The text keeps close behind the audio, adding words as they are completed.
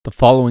The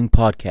following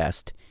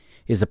podcast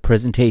is a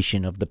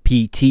presentation of the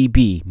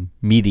PTB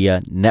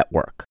Media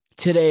Network.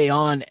 Today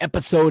on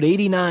episode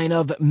 89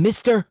 of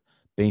Mr.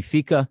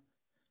 Benfica.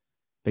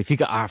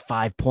 Benfica are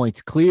 5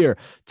 points clear.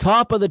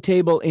 Top of the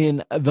table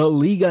in the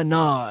Liga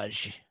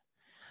NOS.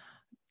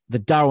 The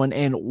Darwin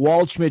and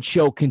Waldschmidt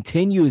show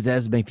continues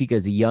as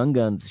Benfica's young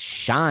guns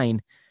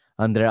shine.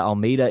 Andre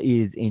Almeida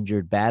is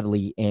injured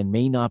badly and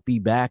may not be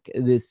back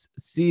this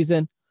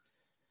season.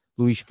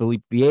 Luis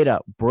Felipe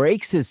Vieira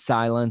breaks his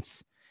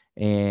silence,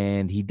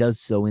 and he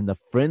does so in the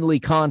friendly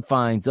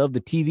confines of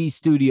the TV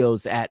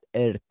studios at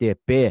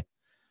RTP.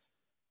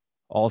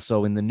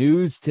 Also in the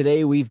news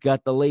today, we've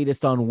got the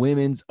latest on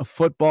women's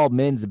football,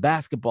 men's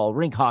basketball,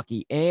 rink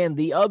hockey, and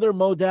the other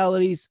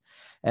modalities.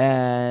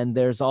 And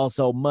there's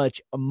also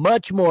much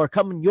more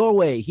coming your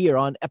way here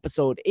on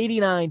episode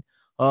 89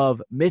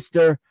 of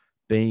Mr.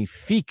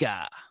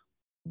 Benfica.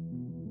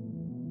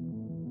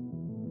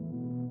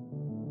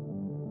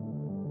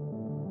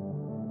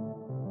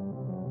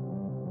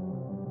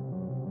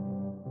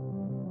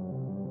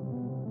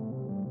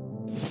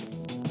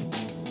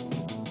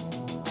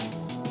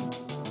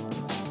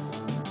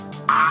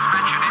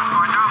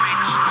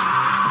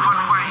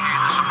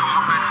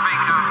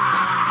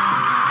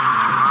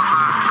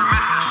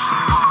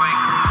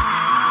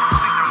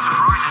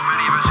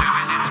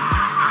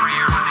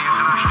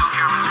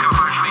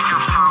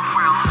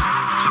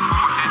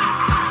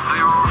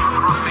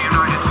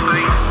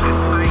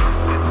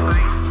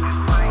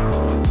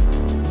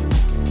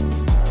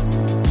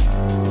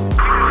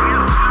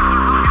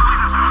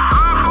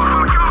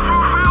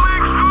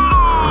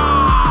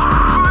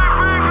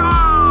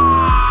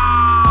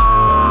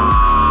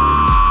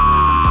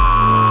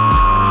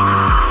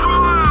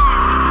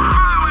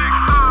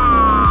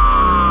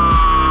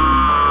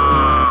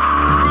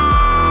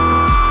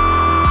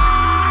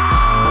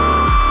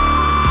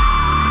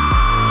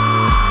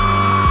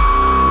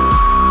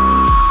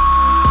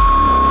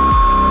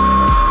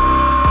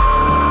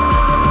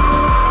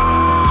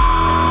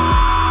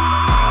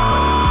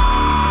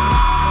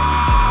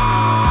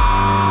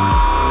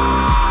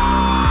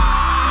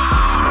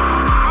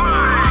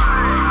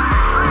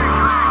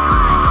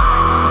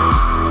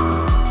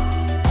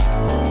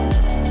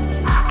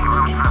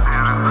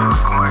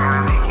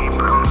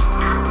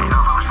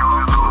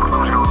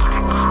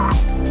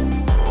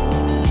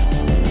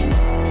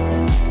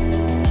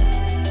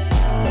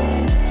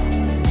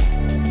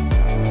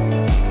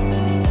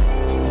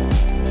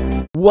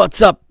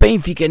 What's up,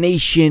 Benfica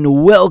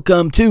Nation?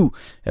 Welcome to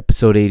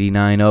episode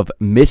 89 of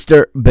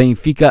Mr.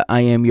 Benfica.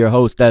 I am your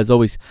host, as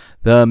always,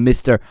 the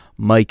Mr.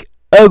 Mike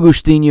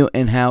Agostinho.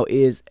 And how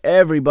is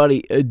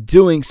everybody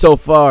doing so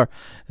far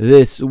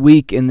this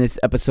week? In this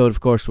episode,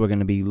 of course, we're going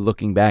to be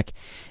looking back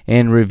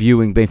and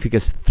reviewing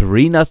Benfica's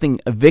 3-0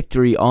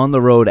 victory on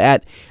the road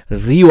at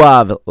Rio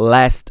Ave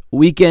last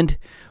weekend.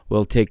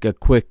 We'll take a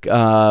quick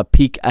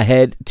peek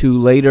ahead to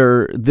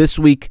later this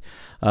week,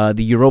 the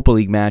Europa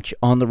League match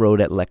on the road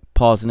at Lech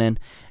Poznan.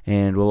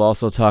 And we'll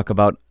also talk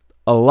about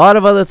a lot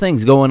of other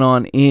things going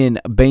on in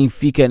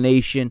Benfica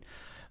Nation.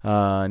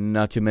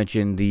 Not to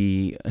mention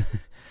the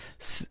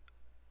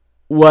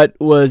what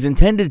was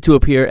intended to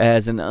appear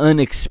as an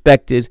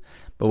unexpected,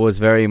 but was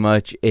very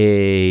much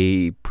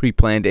a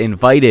pre-planned,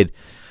 invited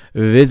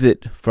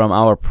visit from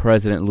our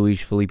president, Luis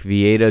Felipe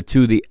Vieira,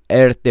 to the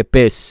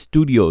RTP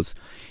studios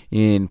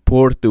in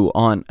Porto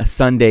on a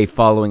Sunday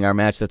following our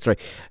match. That's right.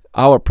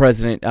 Our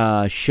president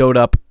showed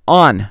up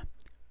on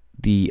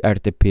the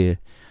RTP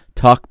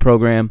talk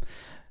program,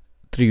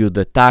 Trio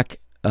de TAC,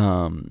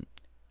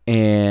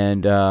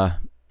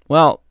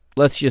 well,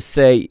 let's just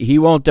say he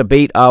won't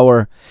debate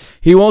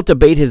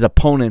his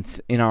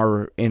opponents in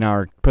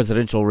our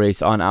presidential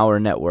race on our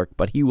network,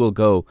 but he will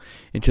go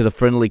into the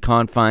friendly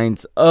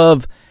confines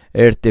of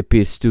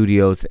RTP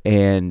studios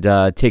and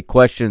take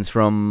questions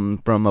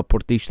from a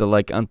portista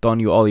like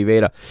Antonio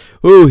Oliveira,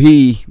 who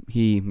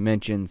he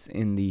mentions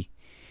in the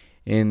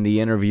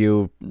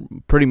interview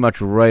pretty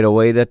much right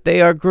away that they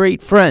are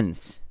great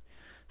friends.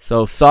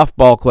 So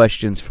softball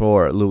questions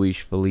for Luis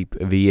Felipe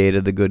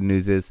Vieira. The good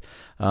news is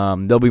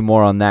there'll be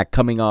more on that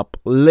coming up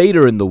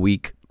later in the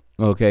week.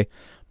 Okay,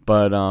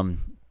 but a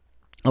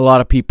lot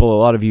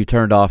of you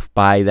turned off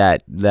by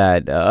that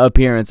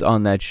appearance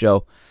on that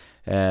show,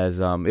 as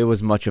it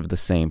was much of the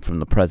same from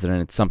the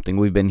president. It's something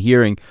we've been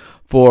hearing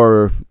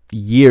for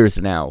years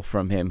now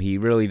from him. He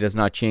really does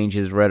not change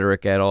his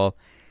rhetoric at all.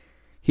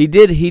 He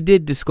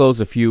did disclose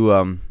a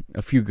few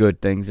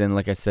good things, and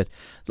like I said,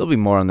 there'll be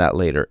more on that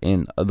later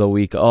in the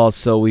week.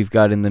 Also, we've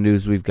got in the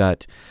news, we've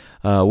got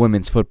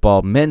women's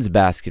football, men's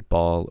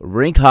basketball,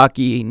 rink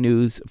hockey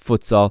news,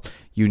 futsal,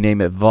 you name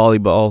it,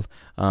 volleyball,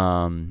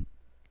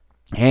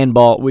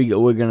 handball.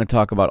 We're going to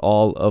talk about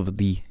all of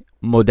the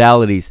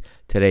modalities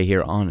today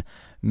here on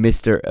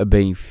Mr.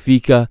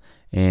 Benfica.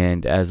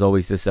 And as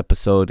always, this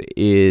episode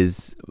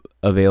is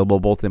available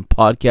both in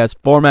podcast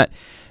format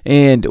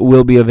and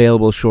will be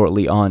available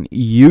shortly on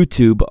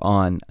YouTube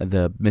on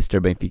the Mr.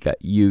 Benfica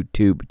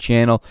YouTube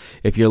channel.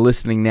 If you're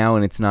listening now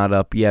and it's not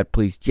up yet,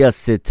 please just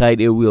sit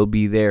tight. It will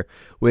be there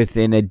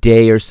within a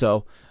day or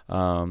so.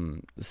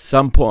 At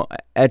some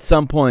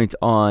point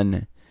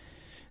on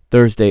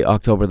Thursday,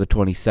 October the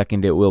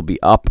 22nd, it will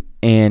be up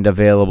and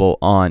available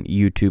on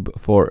YouTube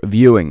for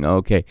viewing.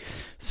 Okay,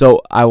 so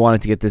I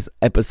wanted to get this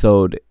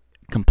episode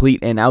complete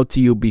and out to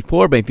you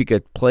before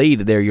Benfica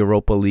played their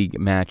Europa League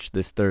match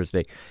this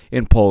Thursday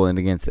in Poland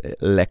against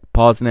Lech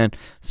Poznan.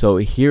 So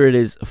here it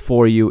is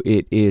for you.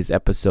 It is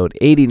episode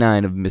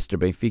 89 of Mr.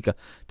 Benfica,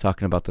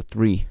 talking about the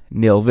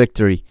 3-0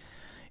 victory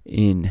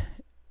in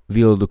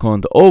Vila do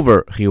Conde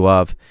over Rio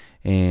Ave.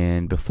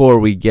 And before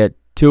we get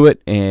to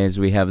it, as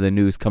we have the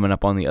news coming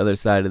up on the other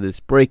side of this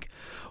break,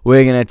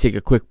 we're going to take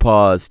a quick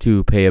pause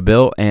to pay a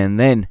bill, and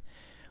then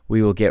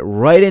we will get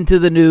right into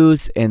the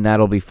news, and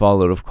that'll be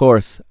followed, of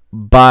course,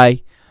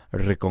 by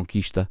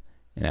Reconquista.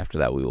 And after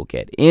that, we will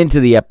get into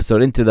the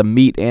episode, into the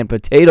meat and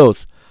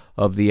potatoes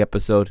of the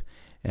episode,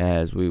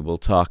 as we will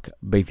talk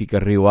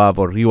Benfica Rio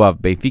Ave, or Rio Ave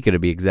Benfica to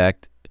be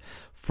exact,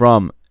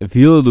 from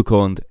Vila do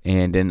Conde,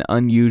 and an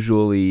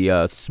unusually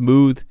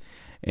smooth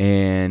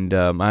and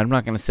I'm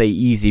not going to say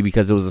easy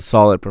because it was a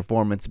solid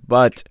performance,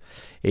 but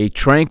a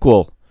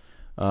tranquil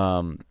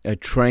performance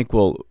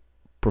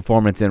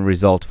and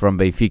result from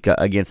Benfica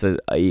against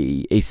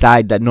a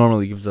side that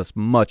normally gives us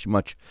much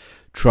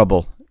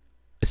trouble,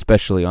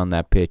 especially on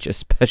that pitch,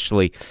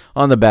 especially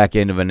on the back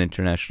end of an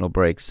international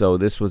break. So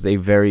this was a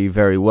very,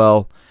 very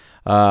well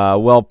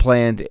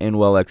planned and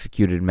well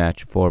executed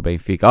match for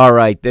Benfica. All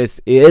right,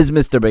 this is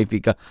Mr.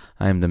 Benfica.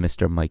 I am the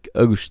Mr. Mike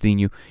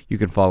Agostinho. You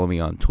can follow me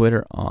on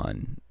Twitter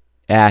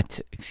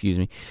at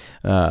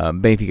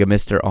Benfica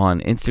Mister, on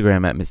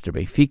Instagram at Mr.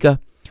 Benfica,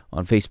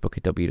 on Facebook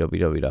at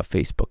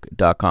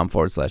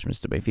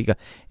www.facebook.com/Mr. Benfica,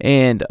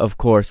 and of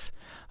course,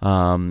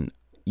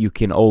 you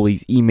can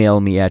always email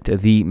me at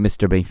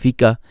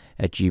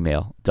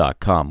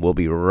themrbenfica@gmail.com. We'll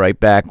be right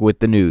back with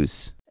the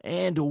news.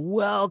 And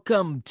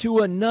welcome to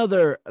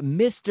another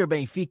Mr.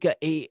 Benfica,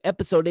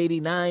 episode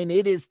 89.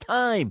 It is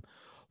time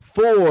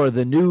for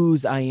the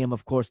news. I am,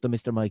 of course, the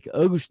Mr. Mike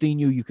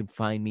Agostinho. You can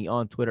find me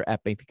on Twitter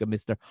at Benfica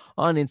Mister,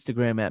 on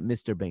Instagram at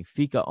Mr.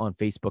 Benfica, on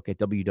Facebook at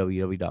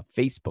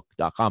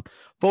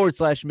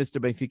www.facebook.com/Mr.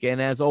 Benfica.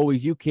 And as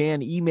always, you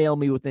can email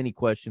me with any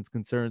questions,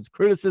 concerns,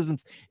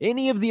 criticisms,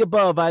 any of the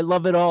above. I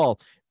love it all.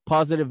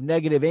 Positive,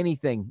 negative,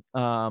 anything.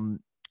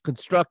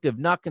 Constructive,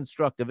 not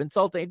constructive,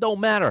 insulting, it don't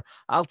matter.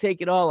 I'll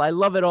take it all. I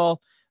love it all.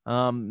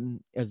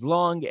 As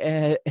long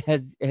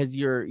as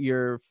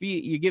you're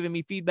giving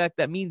me feedback,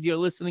 that means you're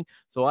listening.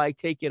 So I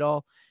take it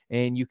all,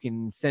 and you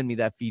can send me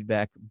that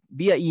feedback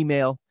via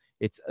email.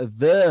 It's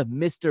the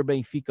Mr.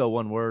 Benfica,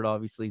 one word,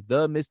 obviously,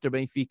 the Mr.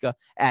 Benfica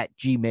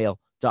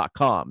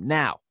 @gmail.com.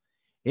 Now,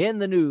 in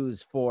the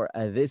news for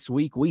this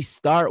week, we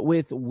start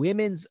with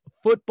women's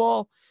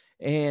football.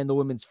 And the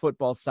women's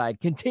football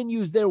side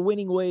continues their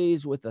winning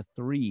ways with a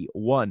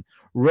 3-1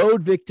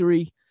 road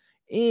victory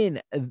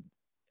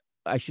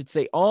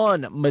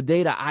on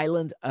Madeira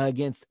Island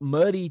against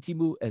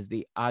Marítimo, as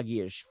the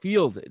Águias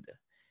fielded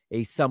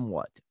a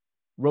somewhat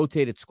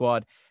rotated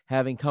squad,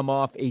 having come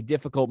off a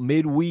difficult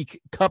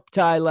midweek cup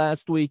tie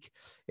last week,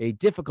 a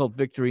difficult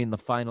victory in the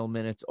final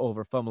minutes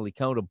over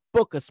Famalicão to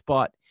book a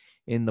spot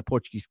in the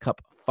Portuguese Cup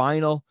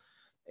final.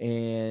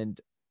 And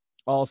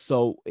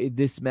also,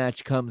 this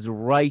match comes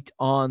right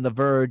on the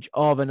verge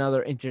of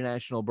another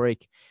international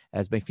break,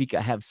 as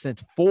Benfica have sent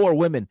 4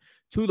 women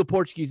to the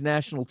Portuguese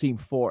national team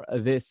for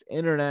this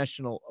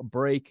international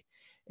break.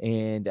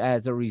 And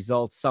as a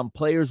result, some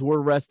players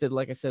were rested.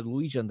 Like I said,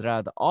 Luís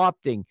Andrade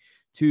opting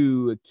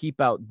to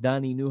keep out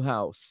Dani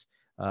Neuhaus,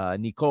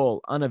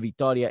 Nicole, Ana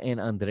Vitória, and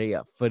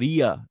Andrea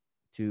Faria,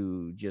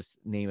 to just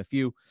name a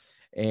few.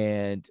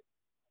 And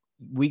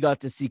we got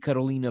to see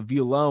Carolina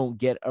Violão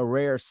get a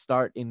rare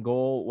start in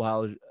goal,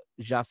 while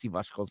Jaci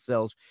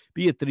Vasconcelos,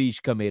 Beatriz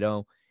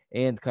Cameirão,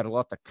 and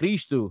Carlota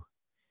Cristo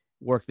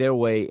work their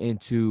way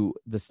into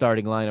the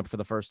starting lineup for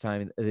the first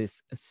time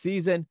this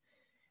season.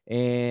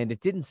 And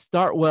it didn't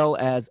start well,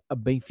 as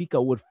Benfica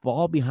would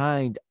fall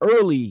behind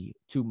early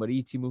to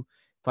Marítimo,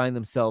 find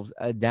themselves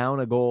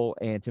down a goal,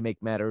 and to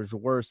make matters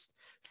worse,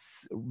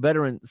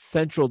 veteran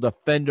central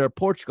defender,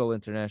 Portugal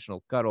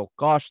international Carol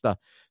Costa,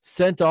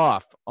 sent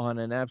off on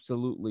an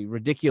absolutely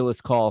ridiculous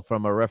call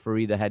from a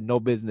referee that had no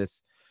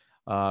business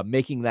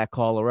making that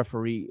call. A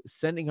referee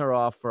sending her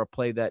off for a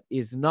play that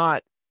is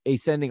not a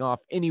sending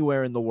off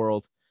anywhere in the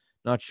world.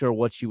 Not sure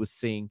what she was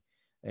seeing.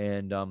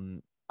 And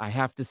I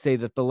have to say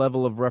that the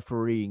level of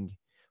refereeing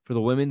for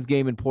the women's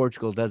game in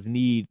Portugal does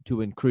need to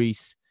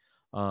increase.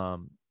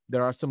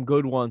 There are some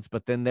good ones,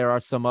 but then there are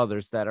some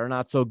others that are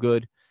not so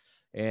good.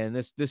 And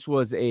this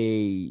was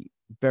a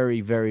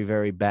very, very,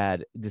 very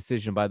bad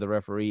decision by the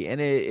referee. And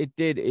it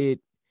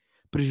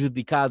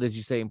prejudicado, as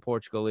you say in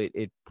Portugal,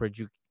 it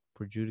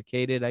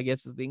prejudicated, I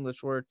guess is the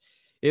English word.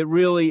 It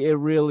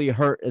really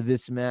hurt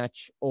this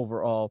match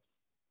overall.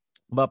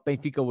 But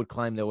Benfica would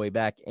climb their way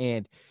back,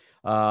 and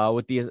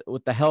with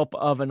the help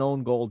of an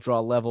own goal, draw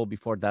level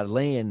before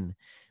Darlene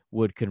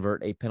would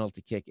convert a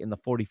penalty kick in the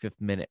 45th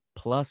minute,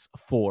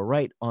 +4,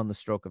 right on the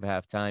stroke of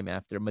halftime,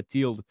 after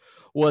Mathilde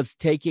was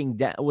taken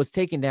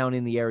down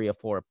in the area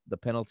for the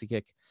penalty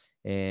kick.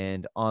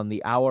 And on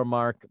the hour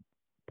mark,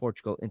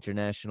 Portugal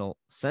international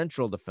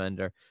central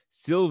defender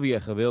Silvia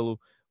Rebelo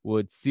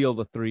would seal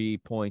the 3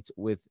 points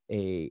with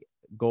a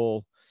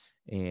goal.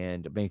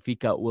 And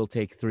Benfica will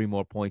take 3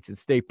 more points and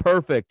stay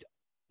perfect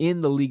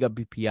in the Liga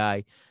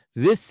BPI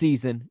this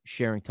season,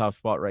 sharing top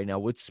spot right now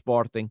with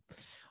Sporting.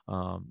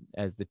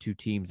 As the two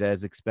teams,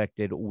 as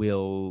expected,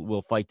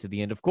 will fight to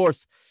the end. Of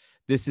course,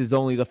 this is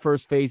only the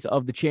first phase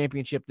of the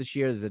championship this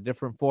year. There's a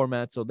different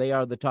format, so they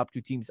are the top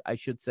two teams, I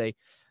should say,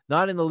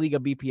 not in the Liga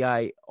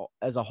BPI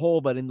as a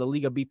whole, but in the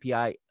Liga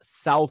BPI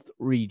South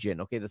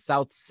region, okay, the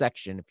South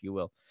section, if you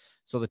will.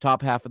 So the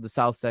top half of the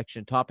South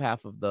section, top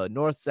half of the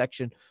North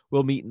section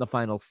will meet in the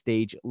final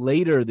stage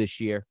later this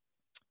year,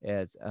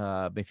 as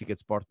Benfica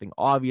Sporting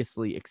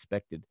obviously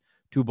expected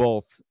to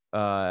both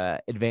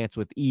advance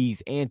with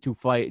ease and to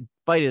fight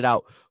it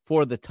out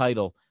for the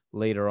title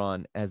later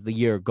on as the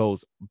year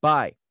goes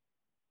by.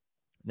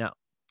 Now,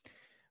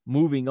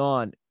 moving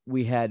on,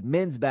 we had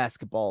men's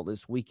basketball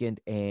this weekend,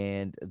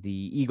 and the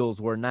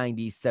Eagles were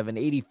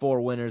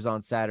 97-84 winners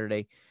on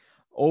Saturday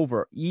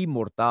over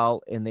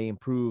Immortal, and they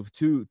improved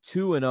to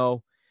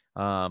 2-0,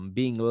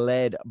 being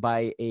led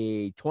by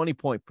a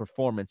 20-point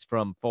performance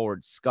from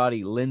forward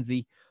Scotty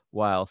Lindsay,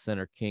 while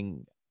center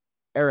King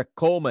Eric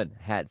Coleman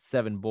had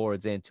 7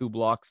 boards and 2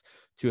 blocks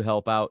to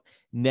help out.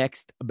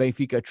 Next,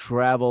 Benfica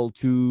traveled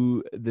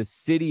to the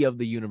city of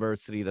the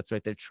university. That's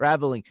right. They're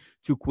traveling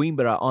to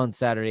Coimbra on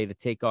Saturday to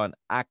take on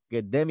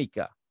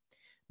Academica.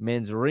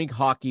 Men's rink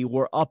hockey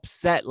were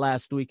upset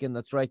last weekend.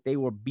 That's right. They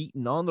were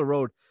beaten on the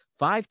road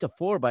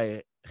 5-4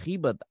 by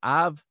Ribad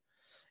Ave.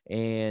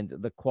 And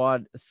the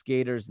quad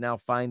skaters now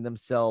find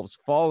themselves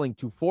falling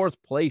to 4th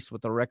place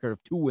with a record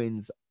of 2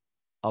 wins,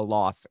 a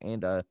loss,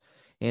 and a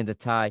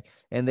tie,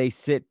 and they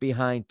sit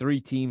behind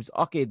 3 teams,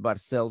 Arcade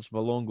Barcelos,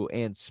 Valongo,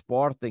 and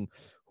Sporting,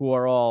 who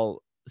are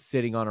all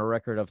sitting on a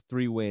record of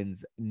 3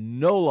 wins,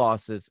 no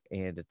losses,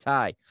 and a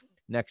tie.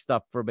 Next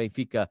up for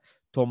Benfica,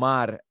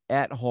 Tomar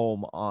at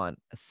home on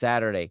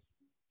Saturday.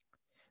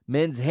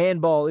 Men's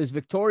handball is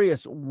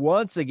victorious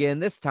once again,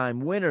 this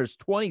time winners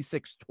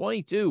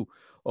 26-22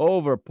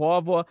 over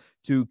Póvoa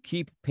to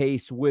keep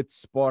pace with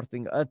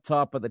Sporting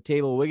atop of the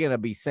table. We're going to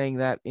be saying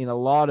that in a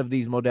lot of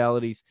these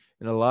modalities,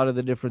 in a lot of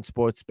the different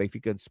sports,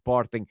 Benfica and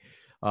Sporting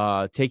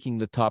taking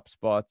the top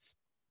spots,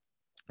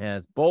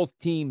 as both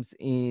teams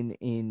in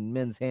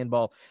men's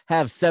handball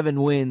have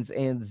 7 wins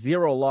and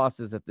 0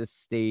 losses at this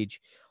stage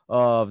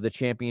of the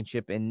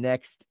championship. And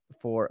next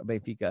for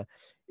Benfica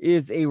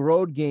is a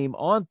road game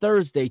on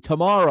Thursday,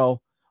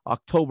 tomorrow,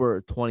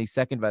 October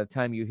 22nd. By the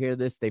time you hear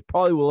this, they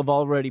probably will have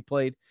already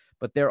played,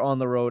 but they're on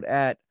the road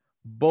at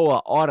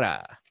Boa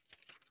Hora.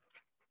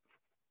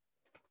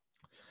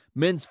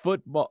 Men's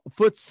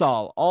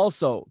futsal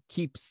also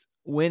keeps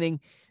winning,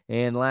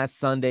 and last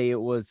Sunday it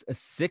was a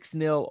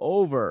 6-0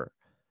 over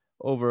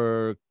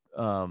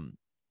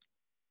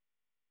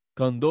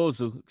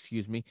Condozo,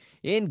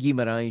 in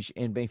Guimarães,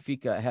 and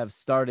Benfica have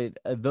started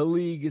the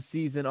league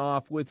season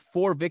off with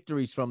 4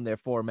 victories from their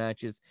 4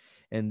 matches,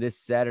 and this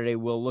Saturday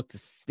will look to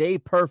stay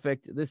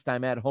perfect, this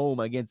time at home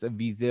against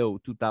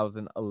Viseu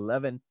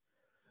 2011.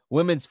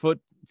 Women's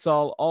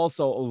futsal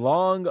also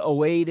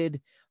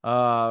long-awaited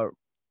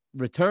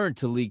return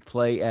to league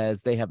play,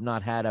 as they have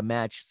not had a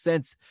match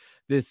since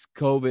this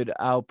COVID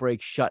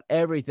outbreak shut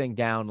everything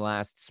down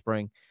last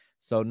spring.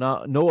 So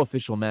no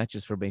official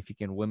matches for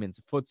Benfica women's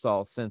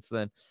futsal since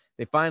then.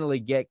 They finally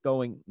get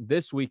going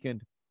this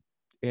weekend,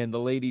 and the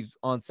ladies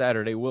on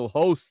Saturday will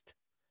host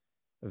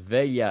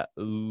Venda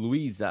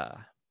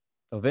Luisa.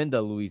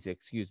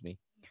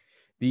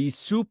 The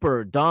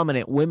super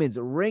dominant women's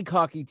rink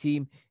hockey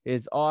team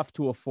is off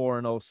to a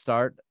 4-0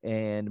 start,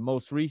 and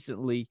most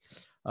recently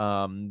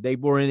they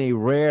were in a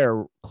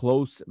rare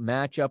close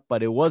matchup,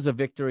 but it was a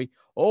victory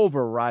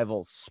over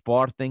rival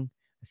Sporting.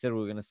 I said we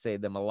were going to say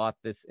them a lot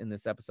in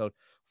this episode.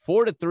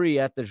 4-3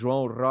 at the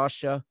João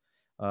Rocha.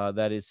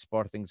 That is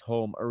Sporting's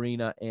home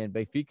arena. And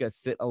Benfica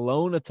sit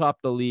alone atop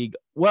the league.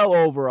 Well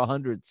over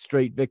 100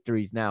 straight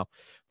victories now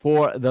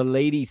for the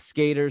lady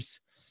skaters.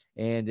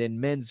 And in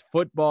men's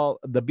football,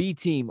 the B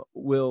team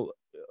would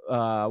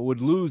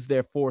lose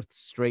their fourth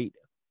straight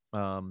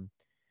match,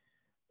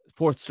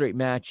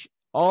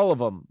 all of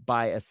them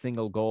by a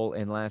single goal.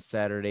 And last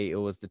Saturday, it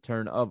was the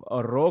turn of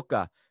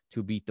Aroca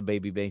to beat the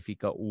baby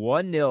Benfica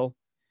 1-0.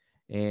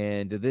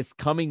 And this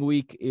coming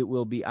week, it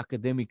will be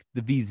Academic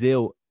de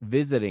Viseu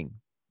visiting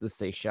the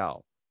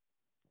Seixal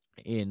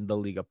in the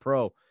Liga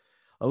Pro.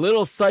 A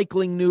little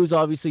cycling news,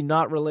 obviously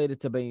not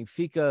related to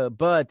Benfica,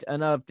 but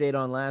an update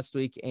on last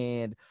week.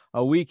 And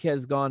a week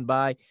has gone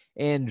by,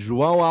 and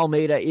João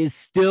Almeida is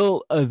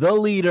still the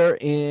leader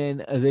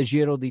in the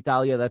Giro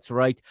d'Italia. That's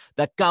right.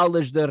 The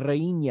Caldas da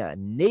Rainha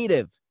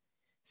native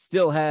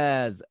still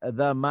has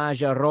the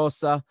Maglia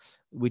Rosa,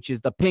 which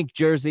is the pink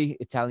jersey,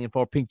 Italian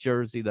for pink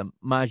jersey, the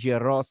Maglia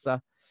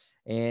Rosa.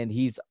 And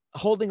he's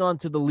holding on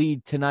to the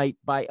lead tonight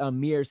by a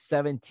mere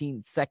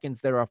 17 seconds.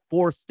 There are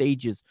 4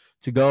 stages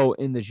to go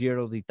in the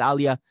Giro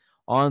d'Italia.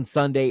 on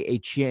Sunday,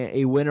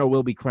 a winner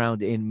will be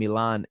crowned in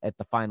Milan at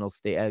the final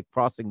stage,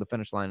 crossing the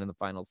finish line in the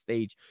final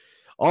stage.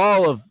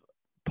 All of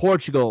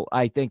Portugal,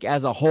 I think,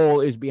 as a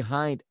whole, is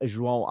behind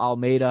João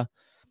Almeida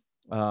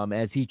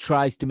as he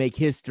tries to make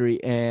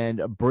history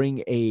and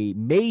bring a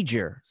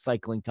major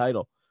cycling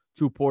title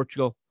to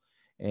Portugal.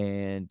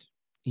 And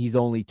he's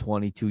only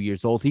 22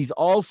 years old. He's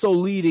also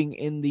leading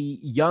in the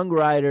young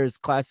riders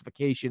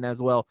classification as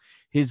well.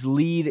 His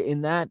lead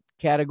in that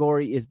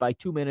category is by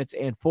 2 minutes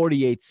and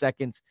 48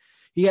 seconds.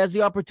 He has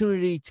the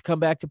opportunity to come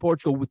back to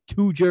Portugal with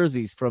two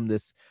jerseys from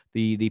this,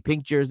 the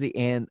pink jersey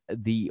and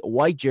the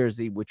white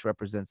jersey, which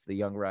represents the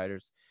young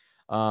riders.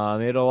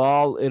 It'll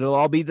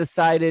all be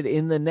decided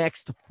in the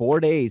next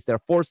 4 days. There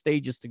are 4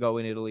 stages to go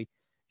in Italy.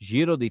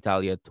 Giro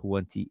d'Italia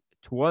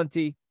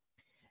 2020.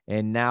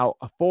 And now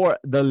for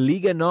the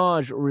Liga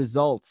NOS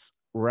results,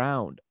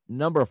 round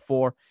number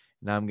 4.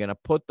 And I'm going to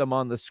put them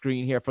on the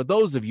screen here. For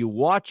those of you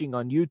watching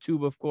on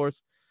YouTube, of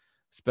course,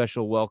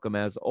 special welcome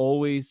as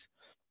always.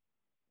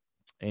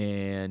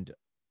 And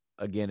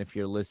again, if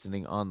you're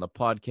listening on the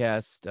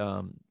podcast,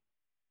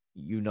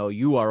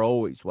 you are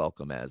always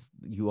welcome, as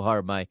you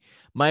are my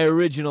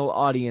original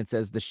audience,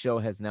 as the show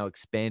has now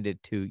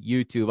expanded to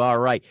YouTube. All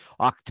right,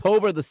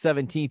 October the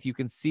 17th. You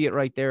can see it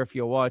right there if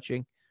you're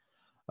watching.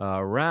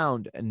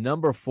 Round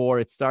number 4.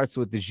 It starts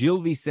with the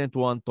Gil Vicente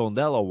 1,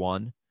 Tondela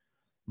 1,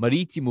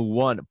 Marítimo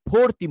 1,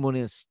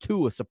 Portimonense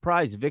 2, a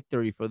surprise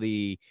victory for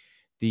the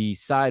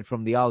side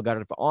from the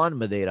Algarve on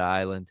Madeira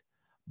Island.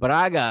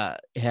 Braga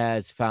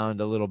has found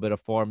a little bit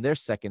of form. Their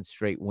second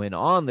straight win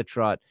on the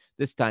trot.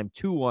 This time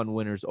 2-1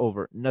 winners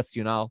over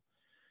Nacional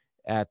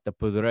at the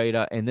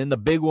Pedreira. And then the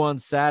big one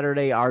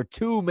Saturday, our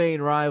two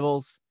main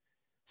rivals,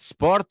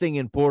 Sporting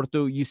and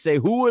Porto. You say,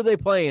 who are they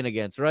playing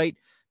against, right?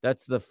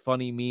 That's the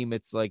funny meme.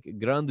 It's like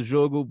Grande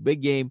Jogo,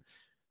 big game,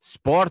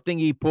 Sporting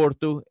e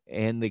Porto.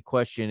 And the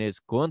question is,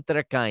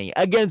 contra quem?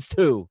 Against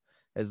who?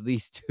 As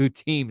these two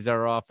teams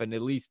are often,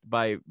 at least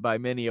by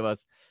many of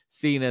us,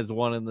 seen as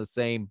one and the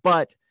same.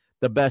 But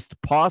the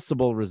best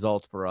possible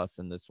result for us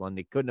in this one,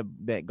 they couldn't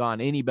have gone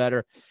any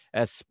better,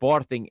 as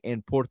Sporting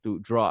and Porto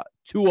draw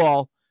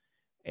 2-2,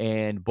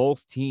 and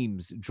both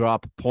teams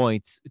drop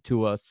points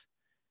to us,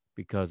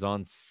 because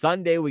on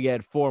Sunday we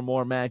get 4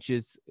 more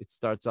matches. It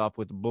starts off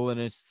with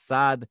Belenenses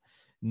SAD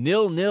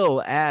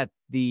 0-0 at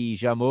the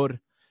Jamor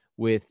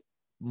with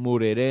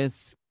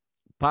Moreirense.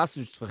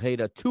 Passos de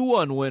Ferreira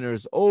 2-1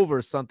 winners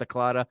over Santa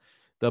Clara.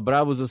 The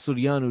Bravos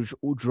Açorianos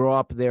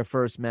drop their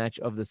first match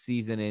of the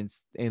season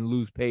and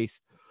lose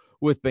pace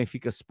with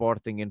Benfica,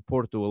 Sporting, and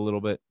Porto a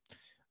little bit.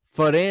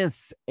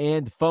 Farense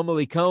and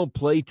Famalicão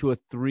play to a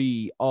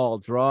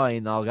 3-3 draw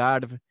in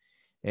Algarve.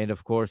 And,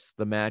 of course,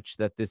 the match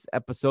that this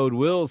episode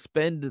will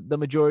spend the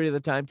majority of the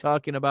time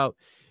talking about,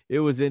 it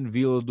was in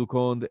Vila do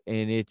Conde,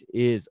 and it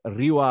is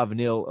Rio Ave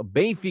 0,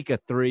 Benfica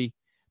 3.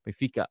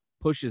 Benfica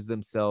pushes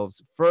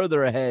themselves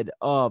further ahead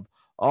of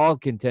all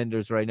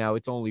contenders right now.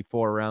 It's only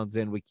 4 rounds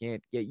in. We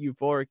can't get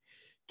euphoric,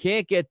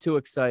 can't get too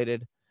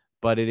excited,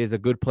 but it is a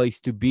good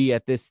place to be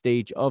at this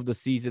stage of the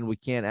season. We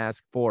can't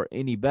ask for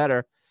any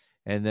better.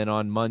 And then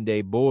on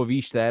Monday, Boa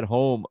Vista at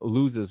home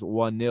loses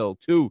 1-0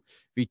 to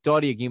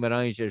Vitória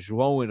Guimarães, as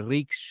João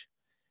Henriques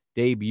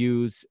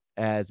debuts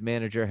as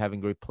manager, having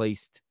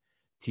replaced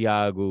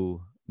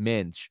Tiago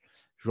Mendes.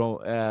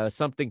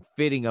 Something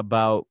fitting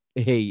about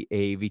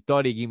a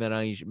Vitória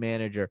Guimarães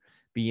manager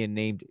being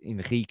named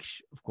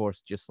Henriques, of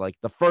course, just like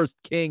the first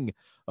king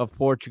of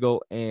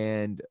Portugal,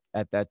 and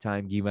at that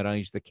time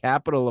Guimarães, the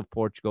capital of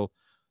Portugal,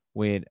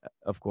 when,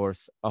 of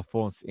course,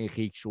 Afonso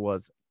Henriques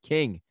was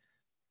king.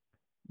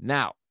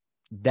 Now,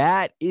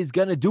 that is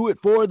going to do it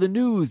for the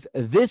news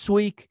this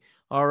week.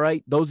 All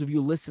right, those of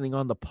you listening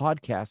on the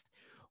podcast,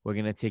 we're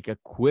going to take a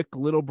quick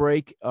little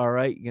break. All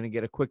right, you're going to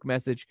get a quick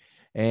message,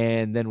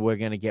 and then we're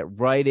going to get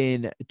right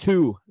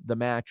into the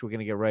match. We're going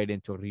to get right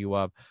into Rio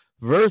Ave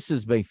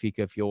versus Benfica.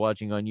 If you're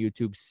watching on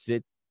YouTube,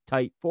 sit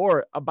tight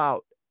for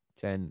about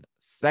 10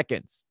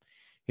 seconds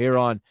here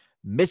on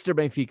Mr.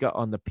 Benfica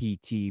on the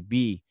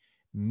PTB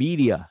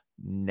Media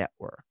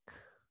Network.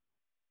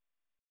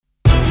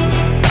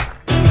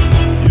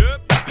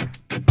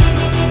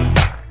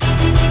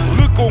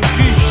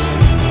 Reconquista.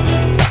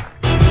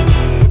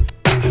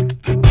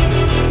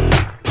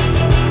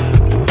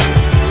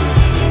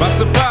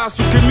 Passo a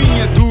passo, o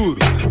caminho é duro.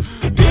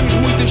 Temos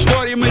muita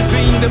história, mas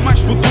ainda mais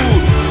futuro.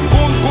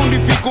 Conto com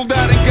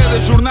dificuldade em cada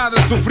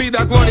jornada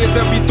sofrida. A glória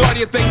da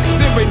vitória tem que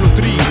ser bem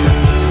nutrida.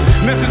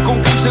 Na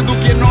reconquista do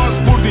que é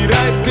nosso por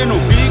direito, que eu não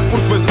fico por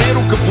fazer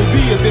o que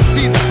podia ter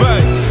sido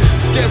feito.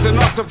 Se queres a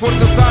nossa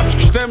força, sabes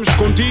que estamos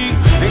contigo.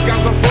 Em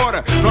casa ou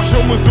fora, nós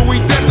somos o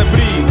eterno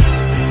abrigo.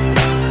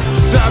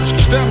 Sabes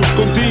que estamos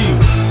contigo.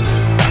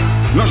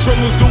 Nós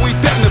somos o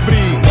eterno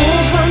abrigo.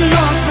 Ouve a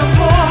nossa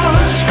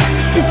voz,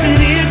 o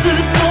querer de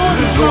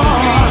todos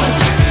nós.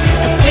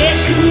 A fé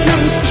que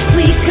não se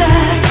explica.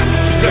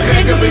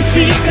 Carrega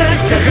Benfica,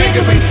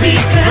 carrega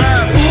Benfica.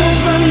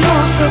 Ouve a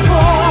nossa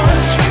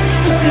voz,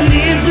 o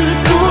querer de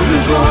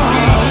todos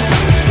nós.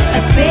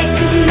 A fé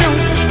que não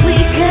se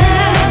explica.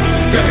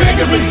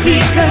 Carrega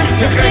Benfica,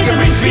 carrega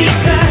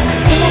Benfica.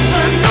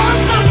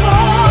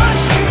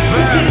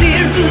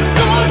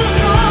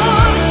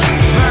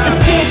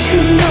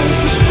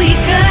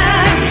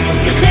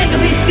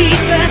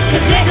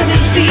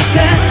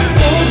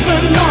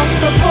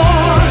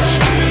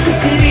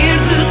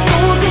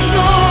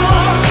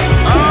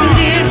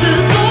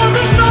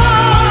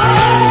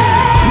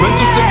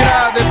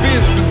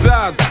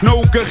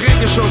 o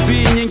carregas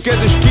sozinho, em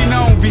cada esquina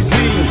há um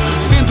vizinho.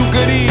 Sente o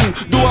carinho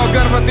do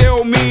Algarve até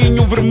ao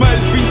Minho, o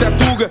vermelho pinta a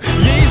tuga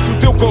e é isso o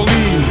teu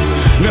colinho.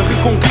 Na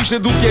reconquista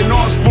do que é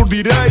nosso por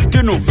direito, que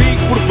eu não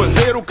fico por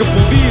fazer o que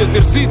podia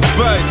ter sido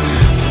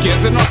feito. Se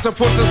queres a nossa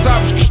força,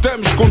 sabes que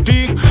estamos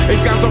contigo.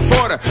 Em casa ou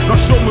fora, nós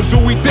somos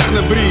o eterno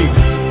abrigo.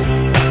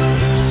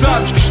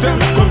 Sabes que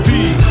estamos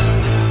contigo,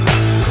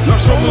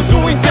 nós somos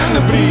o eterno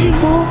abrigo.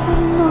 Ouve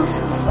a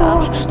nossa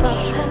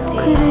voz, o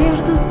querer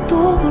de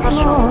todos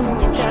nós,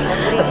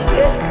 a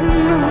fé que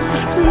não se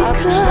explica.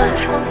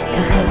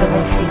 Carrega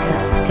Benfica,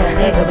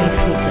 carrega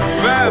Benfica.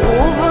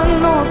 Ouve a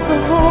nossa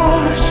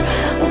voz,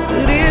 o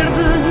querer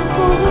de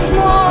todos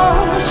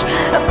nós,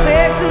 a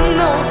fé que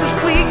não se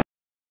explica.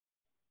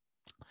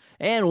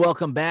 And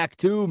welcome back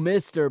to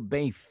Mr.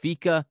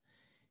 Benfica.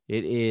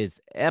 It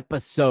is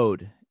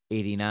episode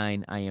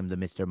 89. I am the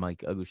Mr.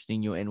 Mike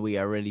Agostinho, and we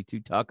are ready to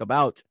talk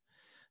about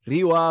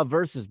Rio Ave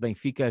versus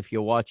Benfica. If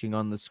you're watching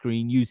on the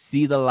screen, you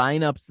see the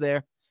lineups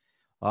there.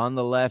 On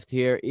the left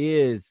here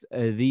is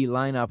the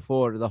lineup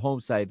for the home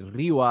side,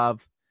 Rio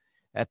Ave,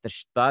 at the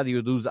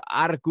Estádio dos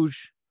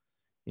Arcos.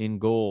 In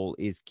goal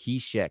is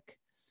Kishek,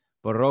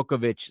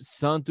 Borokovic,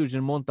 Santos,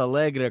 and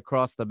Montalegre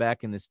across the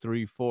back in this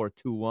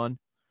 3-4-2-1.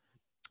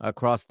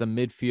 Across the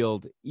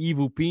midfield,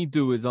 Ivo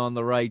Pinto is on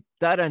the right,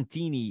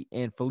 Tarantini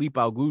and Felipe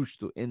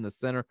Augusto in the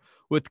center,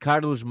 with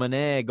Carlos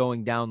Mané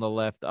going down the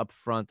left. Up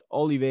front,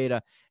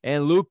 Oliveira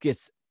and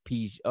Lucas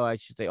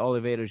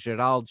Oliveira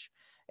Geraldes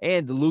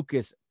and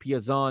Lucas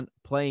Piazon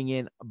playing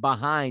in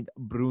behind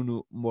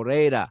Bruno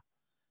Moreira.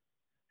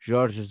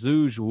 Jorge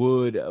Jesus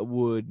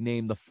would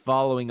name the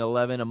following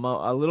 11,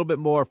 a little bit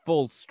more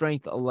full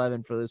strength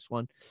 11 for this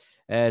one,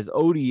 as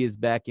Odi is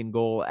back in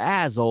goal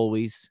as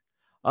always.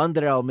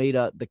 Andre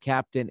Almeida, the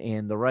captain,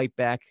 and the right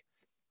back,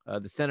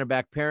 the center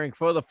back pairing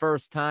for the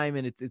first time,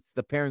 and it's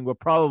the pairing we're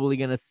probably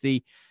going to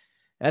see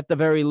at the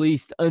very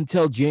least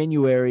until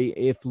January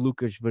if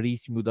Lucas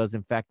Verissimo does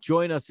in fact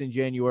join us in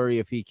January.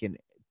 If he can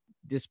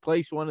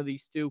displace one of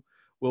these two,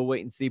 we'll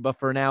wait and see. But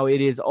for now, it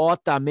is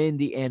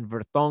Otamendi and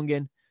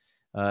Vertonghen.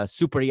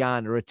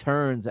 Supriyan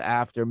returns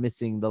after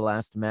missing the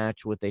last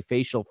match with a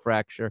facial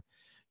fracture.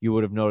 You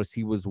would have noticed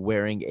he was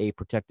wearing a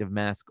protective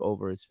mask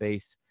over his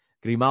face.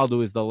 Grimaldo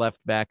is the left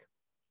back.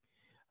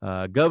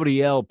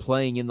 Gabriel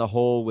playing in the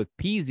hole with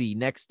Pizzi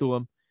next to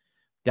him.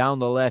 Down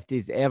the left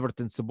is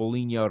Everton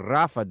Cebolinha,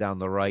 Rafa down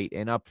the right.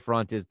 And up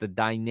front is the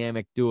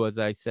dynamic duo, as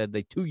I said,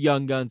 the two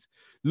young guns,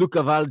 Luca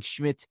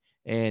Waldschmidt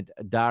and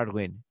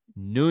Darwin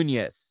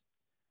Nunez.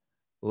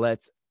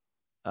 Let's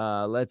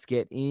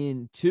get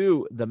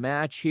into the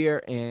match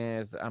here,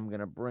 as I'm going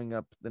to bring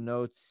up the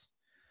notes.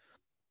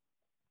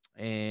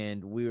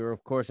 And we were,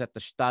 of course, at the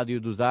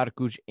Estádio dos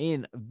Arcos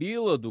in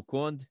Vila do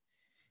Conde.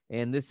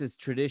 And this is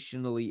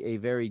traditionally a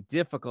very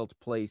difficult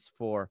place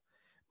for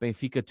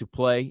Benfica to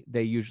play.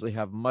 They usually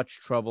have much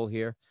trouble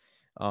here.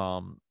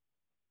 Of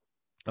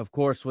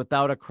course,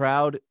 without a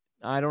crowd,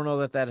 I don't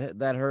know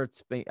that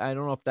hurts. I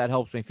don't know if that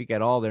helps Benfica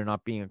at all, there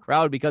not being a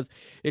crowd, because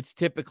it's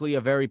typically a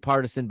very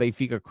partisan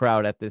Benfica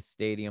crowd at this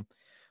stadium.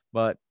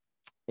 But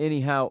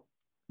anyhow,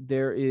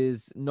 there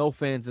is no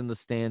fans in the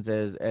stands,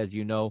 as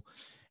you know.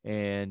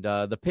 And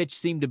the pitch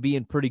seemed to be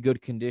in pretty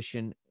good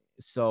condition.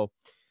 So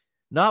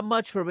not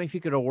much for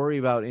Benfica to worry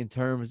about in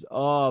terms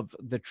of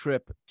the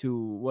trip to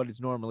what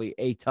is normally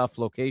a tough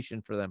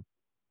location for them.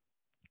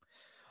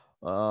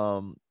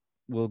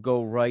 We'll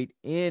go right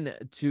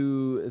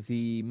into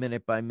the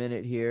minute by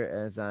minute here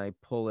as I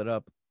pull it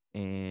up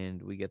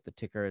and we get the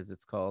ticker, as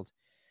it's called.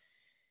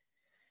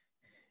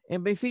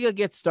 And Benfica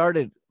gets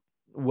started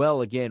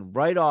well again,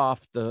 right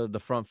off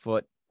the front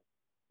foot.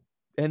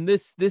 And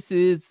this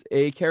is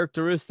a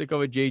characteristic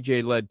of a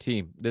JJ-led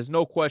team. There's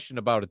no question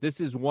about it. This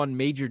is one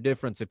major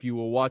difference. If you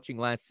were watching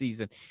last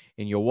season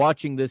and you're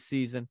watching this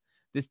season,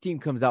 this team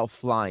comes out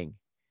flying.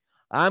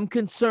 I'm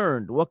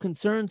concerned. What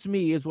concerns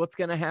me is what's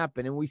going to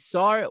happen. And we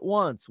saw it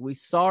once. We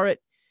saw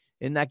it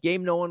in that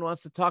game no one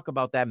wants to talk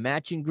about, that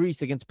match in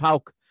Greece against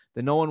PAOK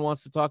that no one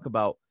wants to talk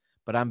about.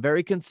 But I'm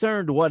very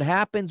concerned what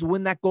happens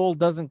when that goal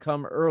doesn't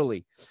come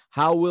early.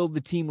 How will the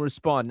team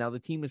respond? Now, the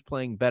team is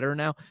playing better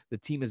now. The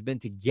team has been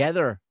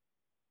together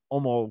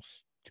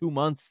almost 2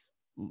 months.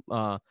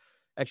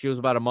 Actually, it was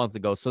about a month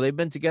ago. So they've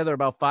been together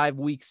about 5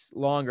 weeks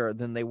longer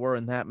than they were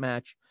in that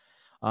match.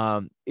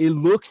 It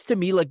looks to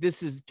me like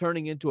this is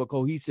turning into a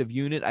cohesive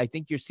unit. I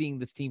think you're seeing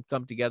this team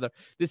come together.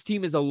 This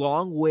team is a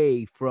long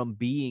way from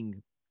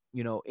being,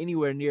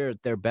 anywhere near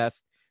their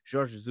best.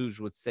 Jorge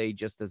Jesus would say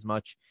just as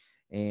much.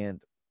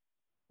 And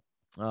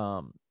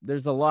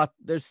there's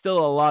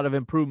still a lot of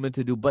improvement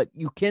to do, but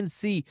you can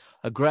see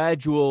a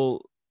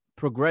gradual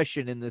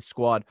progression in this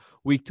squad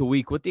week to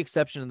week, with the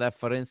exception of that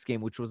Farense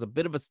game, which was a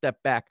bit of a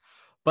step back.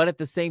 But at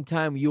the same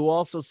time, you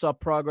also saw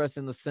progress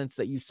in the sense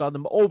that you saw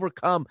them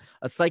overcome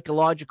a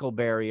psychological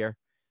barrier,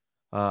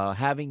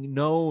 having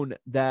known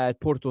that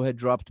Porto had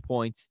dropped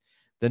points.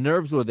 The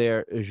nerves were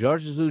there.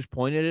 Jorge Jesus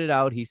pointed it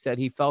out. He said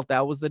he felt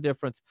that was the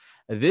difference.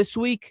 This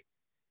week,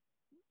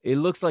 it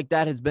looks like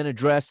that has been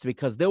addressed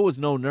because there was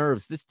no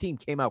nerves. This team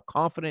came out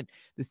confident.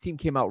 This team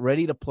came out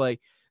ready to play.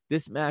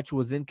 This match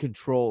was in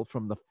control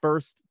from the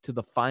first to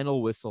the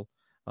final whistle.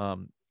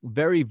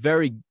 Very,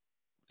 very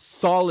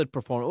solid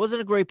performance. It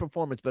wasn't a great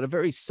performance, but a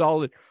very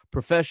solid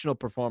professional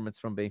performance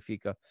from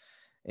Benfica.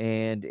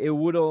 And it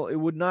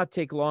would not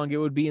take long. It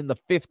would be in the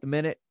 5th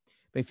minute.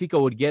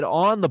 Benfica would get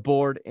on the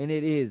board, and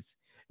it is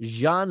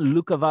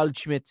Gianluca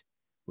Waldschmidt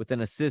with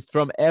an assist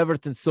from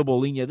Everton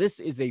Cebolinha. This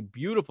is a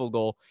beautiful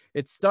goal.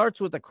 It starts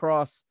with a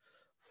cross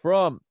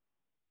from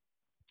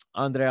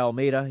Andre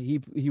Almeida.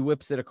 He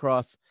whips it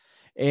across,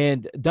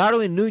 and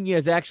Darwin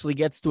Nunez actually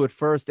gets to it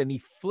first, and he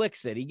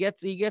flicks it. He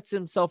gets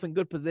himself in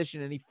good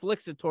position, and he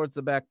flicks it towards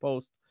the back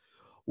post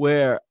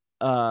where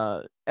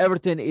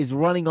Everton is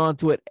running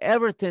onto it.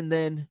 Everton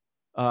then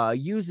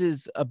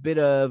uses a bit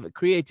of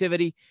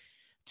creativity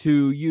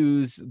to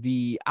use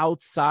the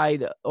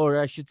outside,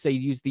 or I should say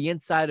use the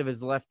inside of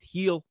his left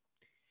heel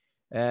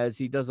as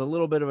he does a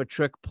little bit of a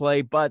trick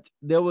play, but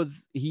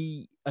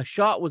a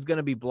shot was going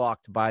to be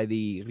blocked by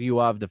the Rio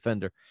Ave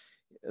defender.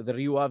 The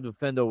Rio Ave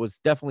defender was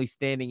definitely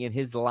standing in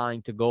his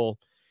line to goal.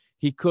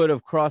 He could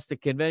have crossed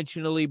it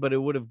conventionally, but it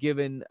would have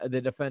given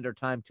the defender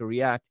time to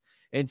react.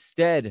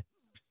 Instead,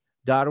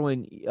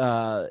 Darwin,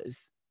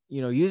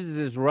 uses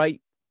his right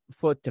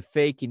foot to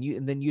fake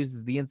and then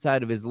uses the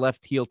inside of his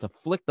left heel to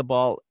flick the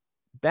ball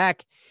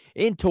back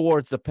in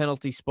towards the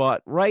penalty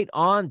spot, right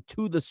on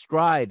to the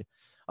stride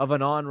of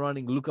an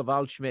on-running Luca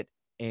Waldschmidt,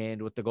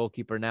 and with the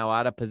goalkeeper now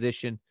out of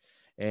position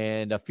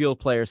and a field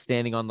player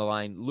standing on the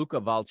line,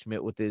 Luca Waldschmidt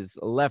with his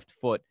left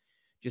foot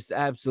just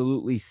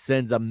absolutely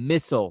sends a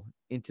missile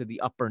into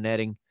the upper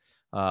netting,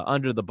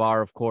 under the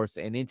bar, of course,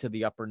 and into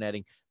the upper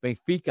netting.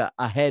 Benfica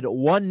ahead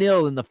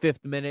 1-0 in the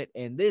 5th minute,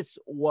 and this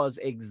was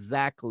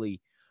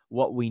exactly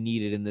what we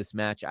needed in this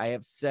match. I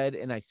said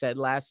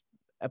last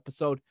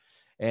episode,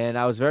 and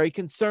I was very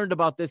concerned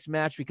about this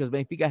match because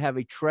Benfica have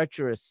a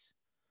treacherous,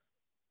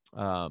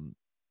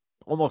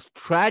 almost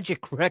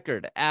tragic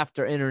record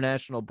after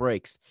international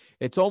breaks.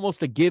 It's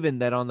almost a given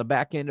that on the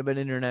back end of an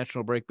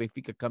international break,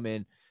 Benfica come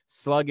in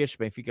sluggish,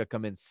 Benfica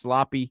come in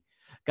sloppy.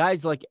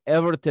 Guys like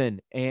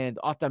Everton and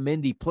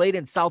Otamendi played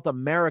in South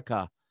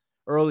America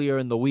earlier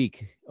in the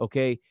week,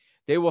 okay?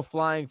 They were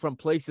flying from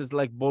places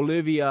like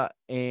Bolivia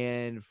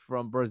and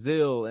from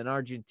Brazil and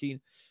Argentina.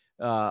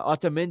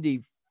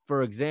 Otamendi,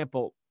 for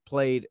example,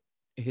 played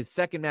his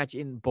second match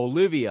in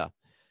Bolivia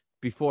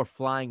before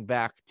flying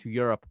back to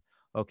Europe.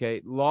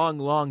 Okay,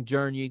 long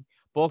journey.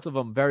 Both of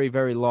them very,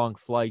 very long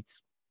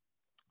flights.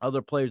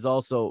 Other players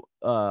also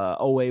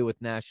away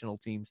with national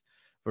teams.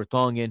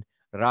 Vertonghen,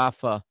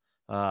 Rafa,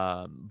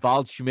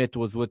 Waldschmidt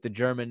was with the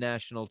German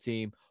national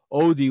team.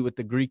 Odi with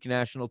the Greek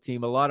national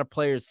team. A lot of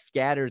players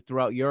scattered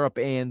throughout Europe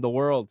and the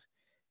world,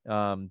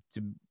 to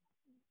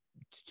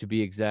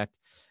be exact.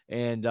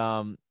 And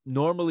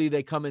normally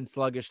they come in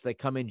sluggish. They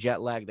come in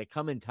jet lag. They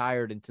come in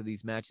tired into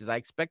these matches. I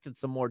expected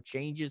some more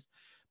changes,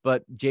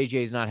 but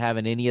JJ is not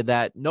having any of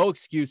that. No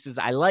excuses.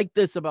 I like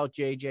this about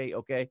JJ,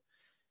 okay?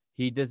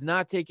 He does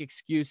not take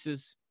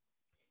excuses,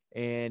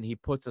 and he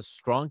puts a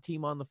strong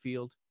team on the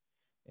field,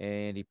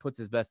 and he puts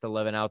his best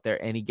 11 out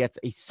there, and he gets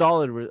a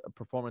solid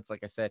performance,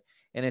 like I said,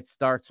 and it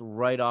starts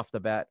right off the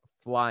bat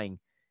flying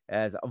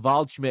as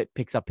Waldschmidt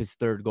picks up his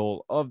 3rd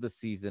goal of the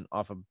season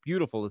off a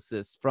beautiful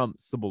assist from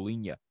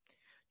Cebolinha.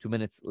 2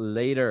 minutes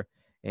later,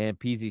 and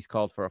Pizzi's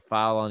called for a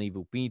foul on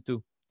Ivo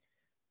Pinto.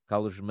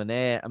 Carlos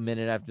Mané, a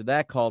minute after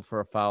that, called for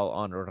a foul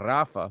on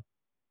Rafa.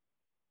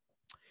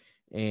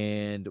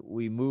 And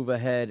we move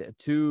ahead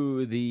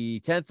to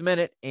the 10th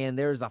minute, and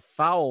there's a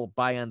foul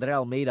by Andre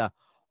Almeida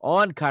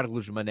on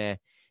Carlos Mané.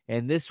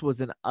 And this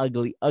was an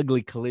ugly,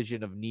 ugly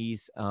collision of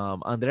knees.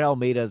 Andre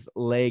Almeida's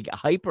leg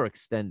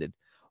hyperextended,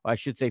 or I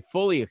should say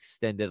fully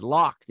extended,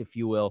 locked, if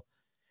you will.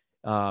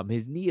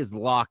 His knee is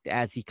locked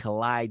as he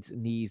collides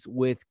knees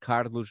with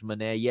Carlos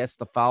Mané. Yes,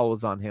 the foul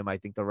was on him. I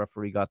think the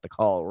referee got the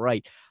call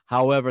right.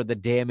 However, the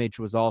damage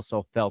was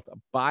also felt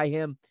by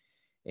him.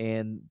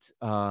 And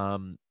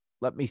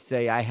let me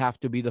say, I have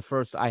to be the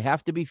first. I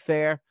have to be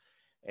fair.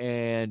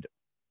 And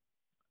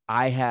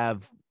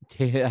I've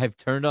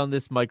turned on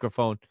this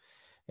microphone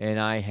and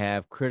I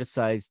have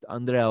criticized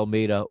Andre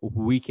Almeida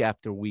week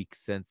after week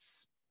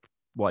since,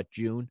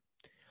 June?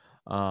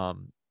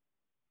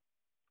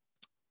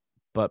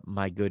 But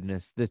my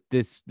goodness,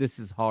 this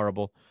is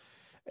horrible.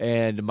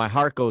 And my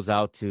heart goes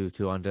out to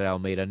Andre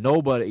Almeida.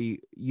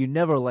 You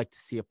never like to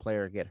see a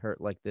player get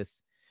hurt like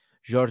this.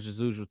 Jorge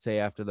Jesus would say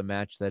after the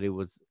match that it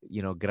was,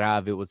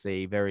 grave. It was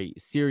a very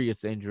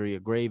serious injury, a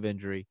grave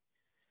injury.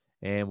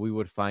 And we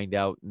would find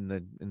out in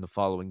the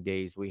following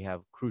days. We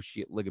have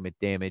cruciate ligament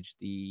damage,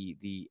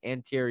 the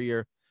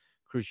anterior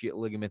cruciate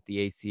ligament,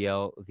 the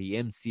ACL, the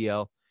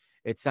MCL.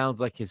 It sounds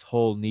like his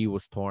whole knee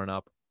was torn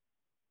up.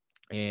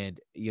 And,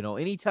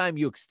 anytime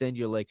you extend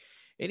your leg,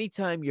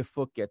 anytime your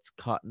foot gets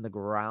caught in the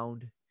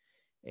ground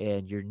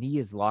and your knee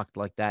is locked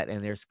like that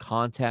and there's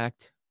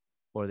contact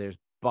or there's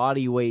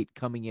body weight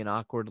coming in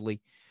awkwardly,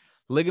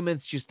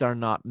 ligaments just are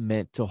not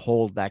meant to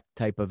hold that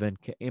type of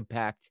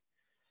impact.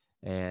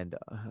 And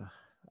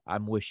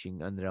I'm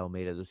wishing Andre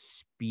Almeida the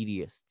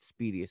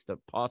speediest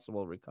of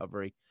possible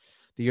recovery.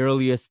 The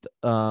earliest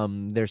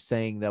they're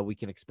saying that we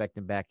can expect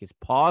him back is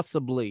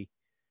possibly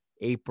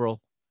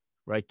April,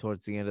 right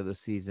towards the end of the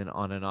season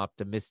on an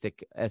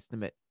optimistic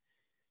estimate.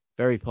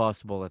 Very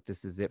possible that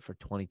this is it for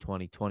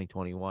 2020,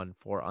 2021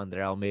 for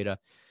Andre Almeida.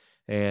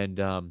 And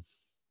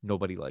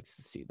nobody likes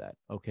to see that,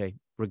 okay?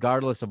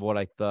 Regardless of what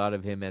I thought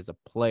of him as a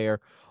player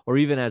or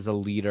even as a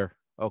leader,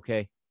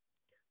 okay?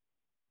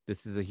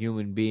 This is a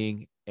human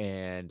being,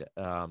 and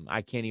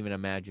I can't even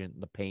imagine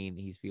the pain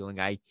he's feeling.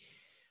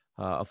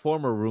 A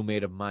former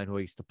roommate of mine who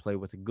I used to play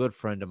with, a good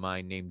friend of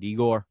mine named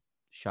Igor,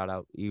 shout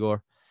out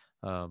Igor,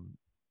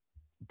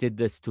 did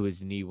this to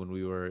his knee when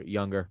we were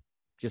younger,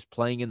 just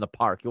playing in the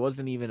park. It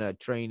wasn't even a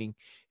training.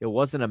 It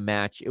wasn't a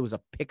match. It was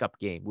a pickup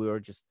game. We were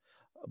just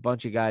a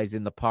bunch of guys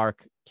in the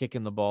park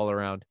kicking the ball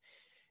around,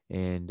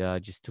 and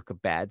just took a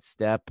bad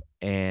step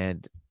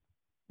and,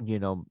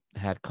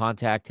 had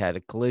contact, had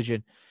a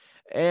collision.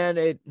 And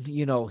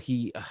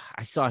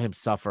I saw him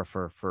suffer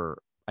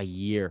for a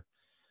year.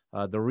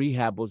 The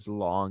rehab was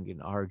long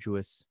and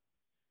arduous.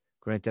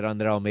 Granted,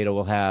 Andre Almeida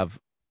will have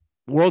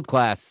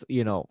world-class,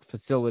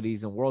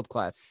 facilities and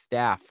world-class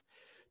staff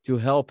to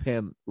help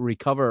him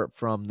recover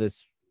from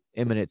this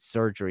imminent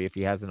surgery if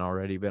he hasn't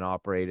already been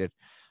operated.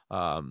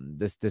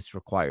 This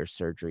requires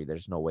surgery.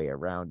 There's no way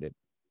around it.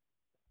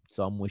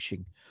 So I'm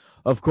wishing,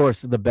 of course,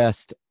 the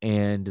best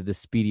and the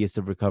speediest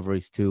of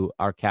recoveries to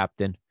our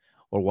captain,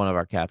 or one of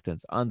our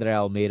captains, Andre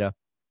Almeida.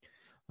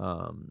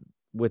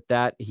 With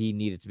that, he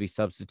needed to be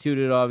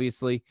substituted,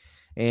 obviously,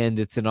 and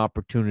it's an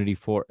opportunity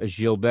for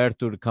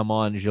Gilberto to come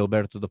on.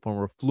 Gilberto, the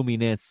former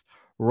Fluminense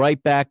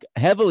right back,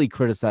 heavily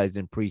criticized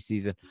in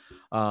preseason.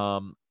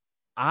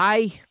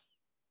 I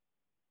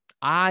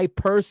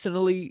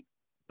personally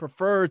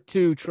prefer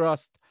to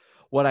trust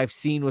what I've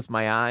seen with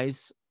my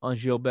eyes on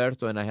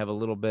Gilberto, and I have a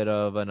little bit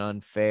of an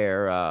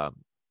unfair,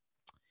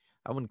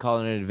 I wouldn't call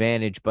it an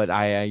advantage, but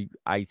I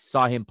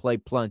saw him play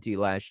plenty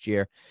last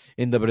year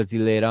in the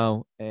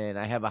Brasileirão, and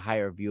I have a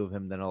higher view of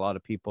him than a lot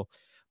of people,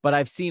 but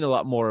I've seen a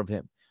lot more of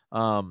him.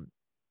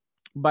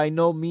 By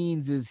no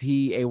means is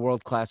he a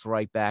world-class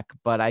right back,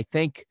 but I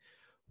think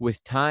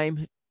with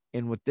time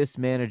and with this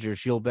manager,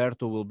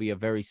 Gilberto will be a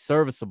very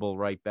serviceable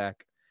right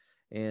back.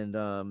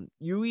 And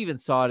you even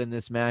saw it in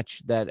this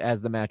match that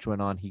as the match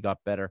went on, he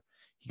got better.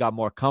 He got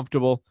more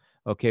comfortable.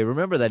 Okay,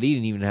 remember that he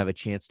didn't even have a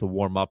chance to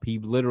warm up. He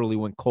literally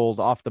went cold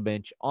off the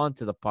bench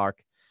onto the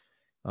park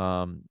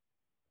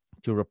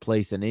to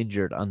replace an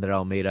injured Andre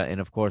Almeida. And,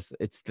 of course,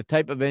 it's the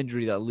type of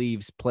injury that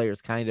leaves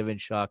players kind of in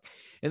shock.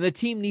 And the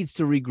team needs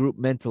to regroup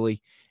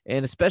mentally,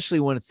 and especially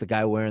when it's the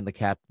guy wearing the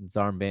captain's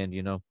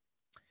armband,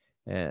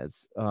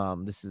 as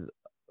this is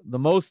the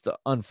most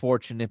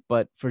unfortunate.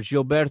 But for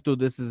Gilberto,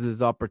 this is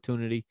his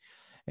opportunity,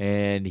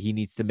 and he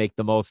needs to make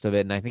the most of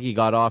it. And I think he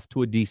got off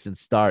to a decent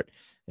start.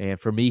 And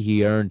for me,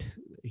 he earned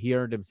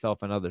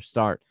himself another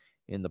start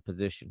in the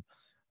position.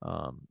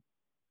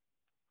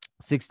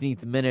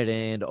 16th minute,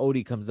 and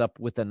Odi comes up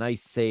with a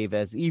nice save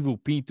as Ivo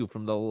Pinto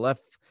from the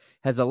left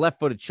has a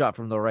left-footed shot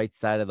from the right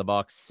side of the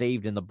box,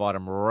 saved in the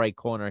bottom right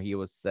corner. He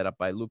was set up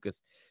by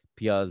Lucas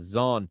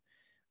Piazon.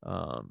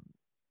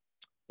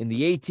 In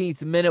the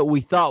 18th minute,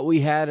 we thought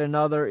we had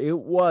another. It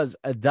was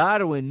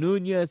Darwin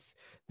Nunez,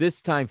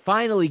 this time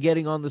finally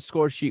getting on the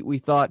score sheet, we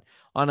thought,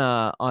 on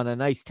a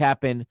nice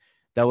tap-in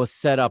that was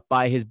set up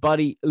by his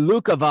buddy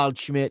Luca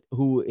Waldschmidt,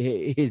 who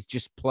is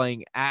just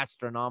playing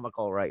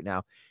astronomical right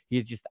now. He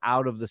is just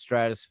out of the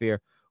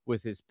stratosphere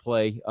with his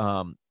play.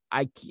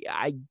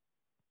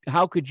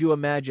 How could you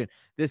imagine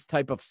this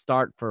type of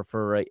start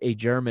for a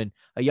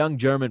young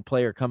German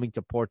player coming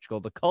to Portugal?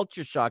 The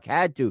culture shock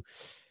had to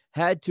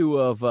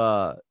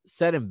have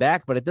set him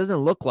back, but it doesn't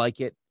look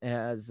like it,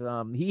 as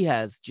he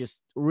has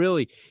just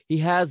really, he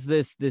has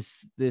this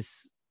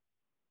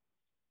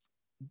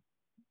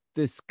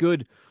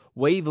good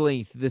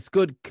wavelength, this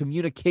good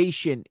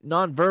communication,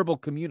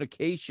 nonverbal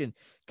communication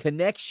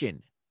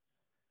connection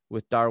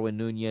with Darwin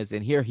Nunez.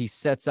 And here he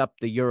sets up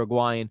the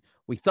Uruguayan.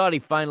 We thought he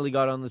finally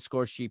got on the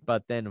score sheet,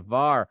 but then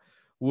VAR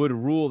would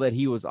rule that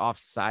he was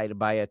offside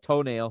by a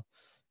toenail,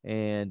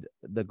 and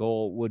the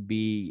goal would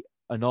be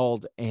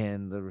annulled,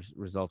 and the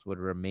result would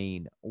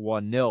remain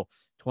 1-0.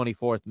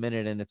 24th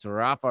minute, and it's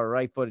Rafa,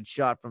 right-footed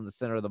shot from the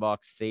center of the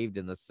box, saved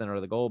in the center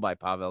of the goal by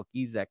Pavel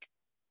Kizek.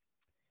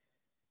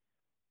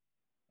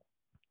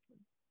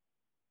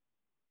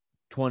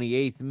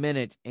 28th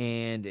minute,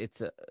 and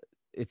it's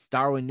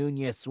Darwin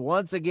Nunez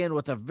once again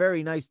with a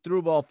very nice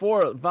through ball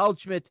for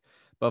Waldschmidt,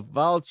 but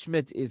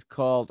Waldschmidt is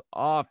called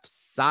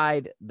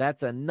offside.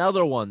 That's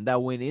another one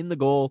that went in the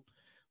goal.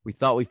 We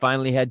thought we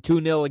finally had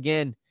 2-0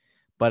 again,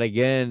 but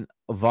again,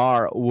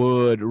 VAR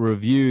would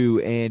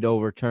review and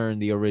overturn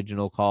the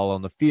original call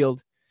on the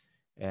field,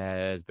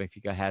 as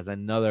Benfica has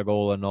another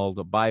goal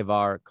annulled by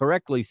VAR.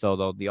 Correctly so,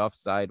 though. The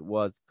offside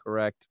was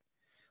correct.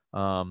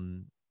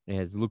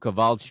 As Luca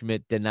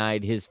Waldschmidt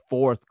denied his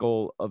fourth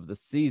goal of the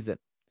season.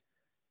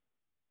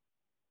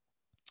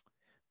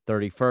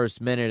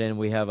 31st minute, and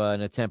we have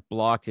an attempt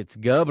blocked. It's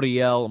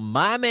Gabriel,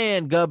 my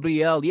man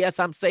Gabriel. Yes,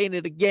 I'm saying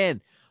it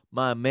again.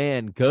 My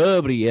man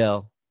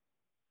Gabriel.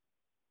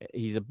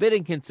 He's a bit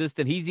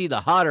inconsistent. He's either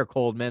hot or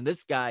cold, man.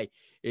 This guy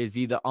is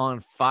either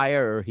on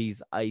fire or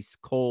he's ice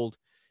cold.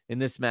 In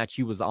this match,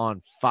 he was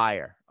on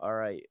fire. All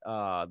right.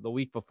 The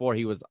week before,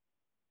 he was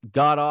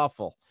god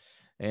awful,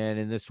 and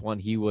in this one,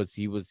 he was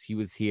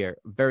here.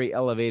 Very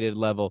elevated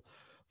level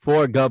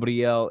for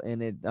Gabriel,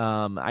 and it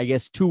I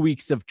guess 2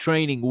 weeks of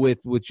training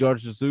with Jorge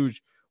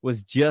Jesus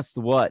was just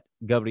what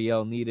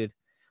Gabriel needed.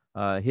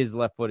 His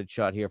left-footed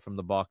shot here from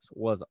the box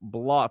was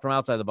blocked. From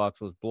outside the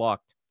box was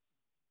blocked.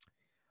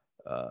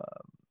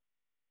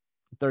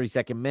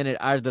 32nd minute,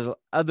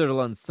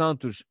 Aderlan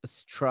Santos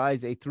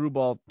tries a through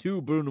ball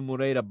to Bruno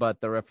Moreira, but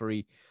the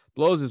referee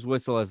blows his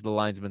whistle as the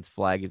linesman's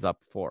flag is up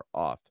for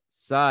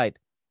offside.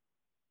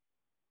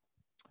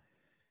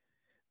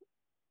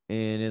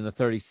 And in the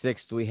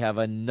 36th, we have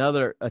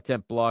another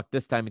attempt blocked.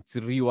 This time it's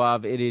Rio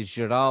Ave. It is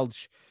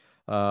Geraldes.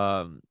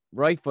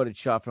 Right-footed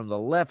shot from the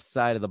left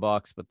side of the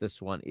box, but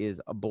this one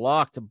is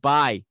blocked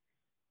by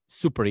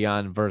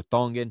Ciprian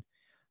Vertonghen.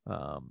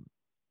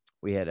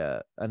 We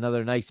had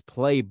another nice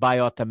play by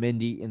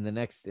Otamendi in the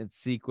next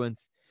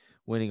sequence,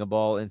 winning a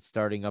ball and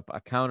starting up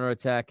a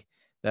counterattack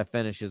that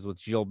finishes with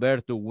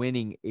Gilberto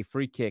winning a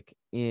free kick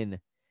in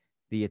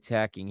the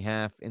attacking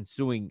half.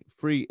 Ensuing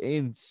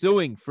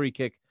free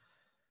kick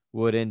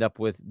would end up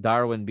with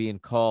Darwin being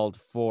called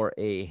for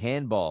a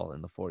handball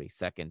in the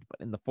 42nd. But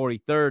in the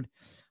 43rd,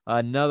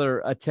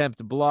 another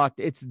attempt blocked.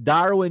 It's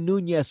Darwin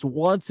Nunez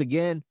once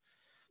again,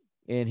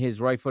 and his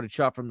right-footed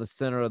shot from the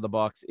center of the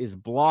box is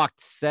blocked,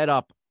 set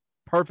up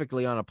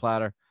perfectly on a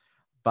platter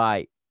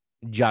by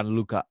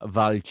Gianluca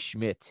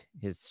Waldschmidt,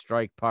 his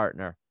strike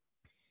partner.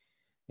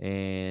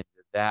 And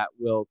that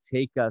will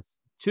take us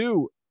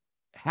to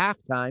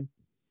halftime.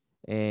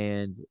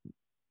 And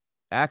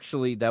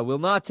actually, that will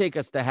not take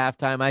us to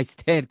halftime. I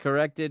stand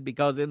corrected,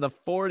 because in the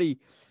 45th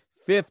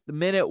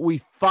minute,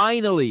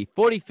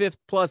 45th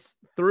plus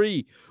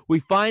 3, we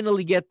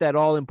finally get that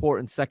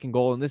all-important second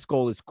goal. And this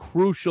goal is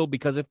crucial,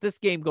 because if this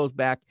game goes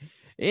back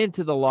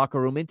into the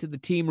locker room, into the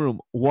team room,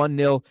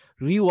 1-0,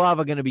 Rio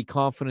Ave are going to be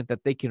confident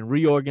that they can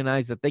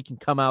reorganize, that they can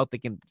come out, they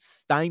can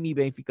stymie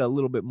Benfica a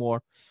little bit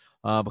more.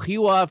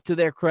 Rio Ave, to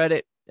their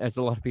credit, as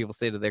a lot of people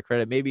say to their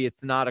credit, maybe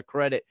it's not a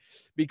credit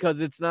because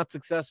it's not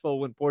successful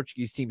when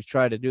Portuguese teams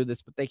try to do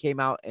this, but they came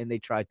out and they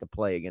tried to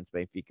play against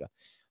Benfica.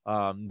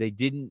 They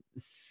didn't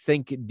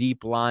sink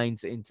deep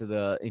lines into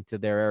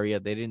their area.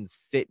 They didn't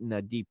sit in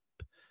a deep,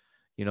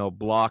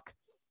 block.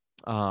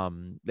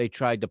 They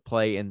tried to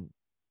play and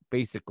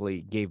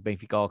basically gave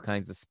Benfica all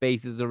kinds of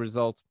space as a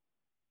result.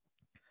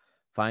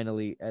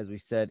 Finally, as we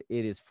said,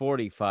 it is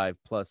 45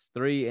 plus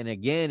 3. And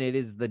again, it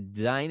is the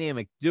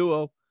dynamic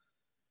duo,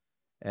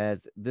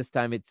 as this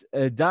time it's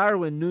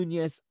Darwin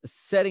Nunez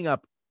setting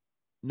up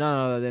none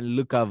other than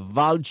Luca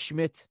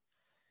Waldschmidt.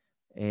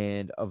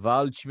 And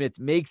Waldschmidt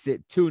makes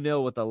it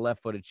 2-0 with a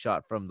left-footed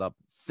shot from the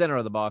center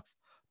of the box,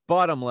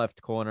 bottom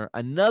left corner.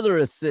 Another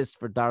assist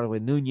for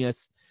Darwin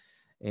Nunez.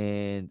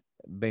 And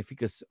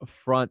Benfica's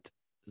front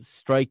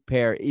strike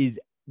pair is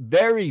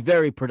very,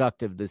 very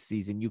productive this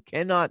season. You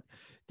cannot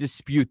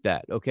dispute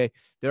that, okay?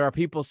 There are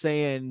people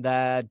saying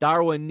that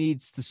Darwin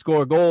needs to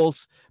score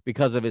goals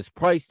because of his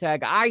price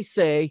tag. I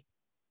say,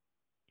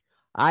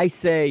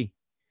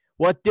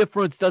 what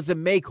difference does it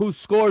make who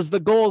scores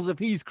the goals if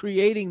he's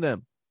creating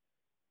them?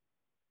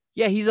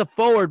 Yeah, he's a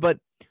forward, but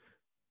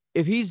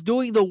if he's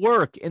doing the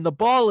work and the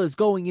ball is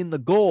going in the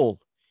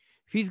goal,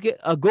 if he's get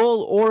a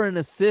goal or an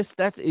assist,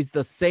 that is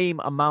the same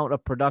amount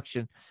of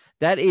production.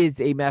 That is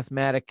a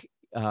mathematic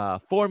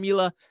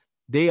formula.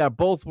 They are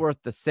both worth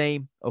the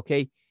same,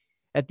 okay?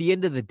 At the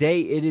end of the day,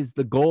 it is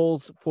the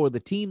goals for the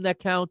team that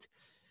count.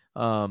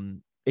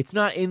 It's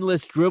not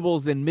endless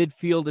dribbles in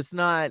midfield. It's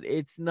not,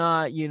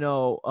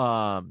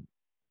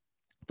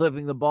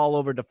 flipping the ball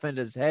over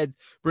defenders' heads,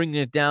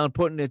 bringing it down,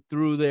 putting it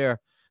through their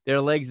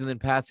legs, and then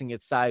passing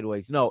it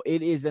sideways. No,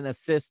 it is an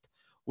assist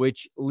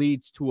which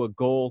leads to a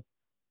goal.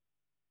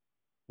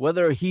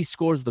 Whether he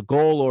scores the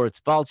goal or it's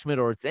Waldschmidt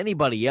or it's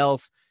anybody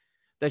else,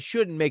 that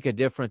shouldn't make a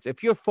difference.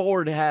 If your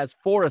forward has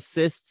 4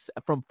 assists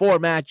from 4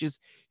 matches,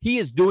 he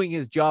is doing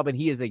his job and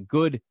he is a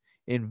good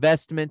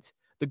investment.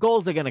 The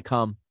goals are going to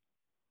come.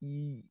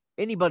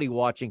 Anybody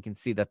watching can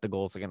see that the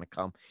goals are going to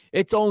come.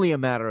 It's only a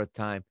matter of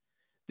time.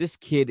 This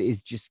kid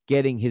is just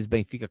getting his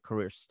Benfica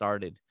career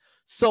started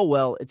so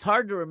well. It's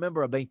hard to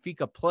remember a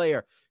Benfica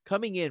player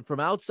coming in from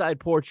outside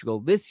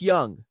Portugal this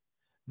young,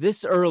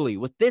 this early,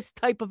 with this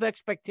type of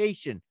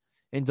expectation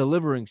and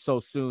delivering so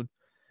soon.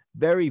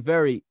 Very,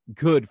 very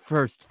good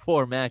first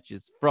 4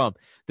 matches from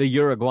the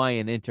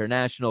Uruguayan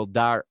international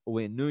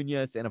Darwin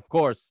Nunez. And, of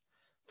course,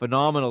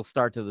 phenomenal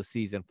start to the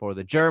season for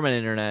the German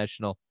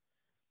international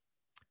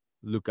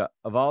Luca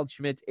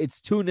Waldschmidt.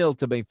 It's 2-0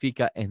 to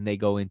Benfica, and they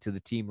go into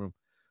the team room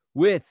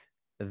with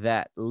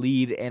that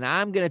lead. And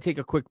I'm going to take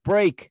a quick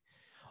break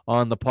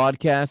on the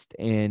podcast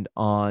and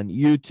on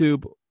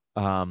YouTube.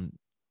 I'm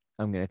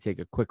going to take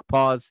a quick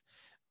pause.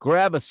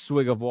 grab a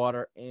swig of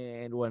water,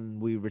 and when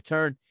we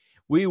return,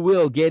 we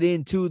will get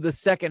into the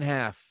second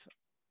half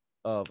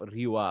of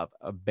Rio Ave,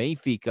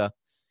 Benfica,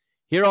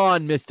 here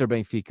on Mr.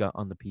 Benfica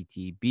on the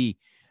PTB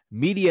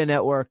Media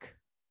Network.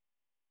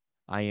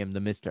 I am the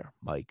Mr.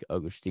 Mike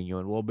Agostino,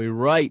 and we'll be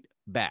right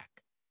back.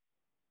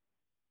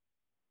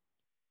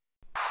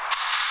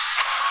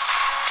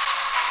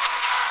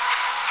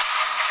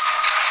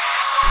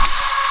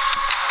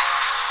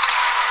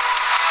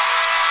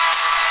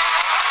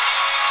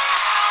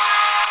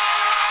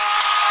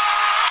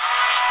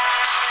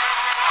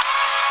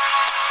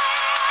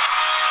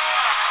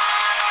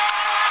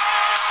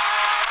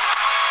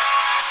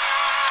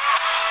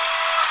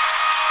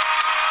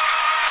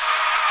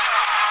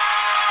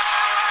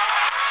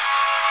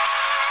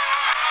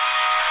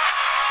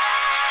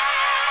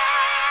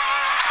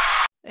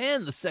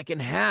 And the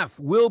second half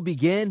will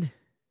begin.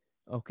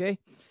 Okay.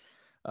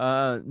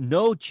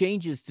 No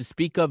changes to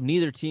speak of.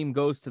 Neither team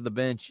goes to the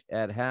bench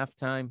at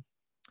halftime.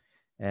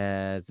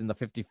 As in the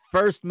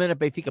 51st minute,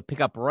 Benfica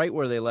pick up right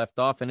where they left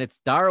off. And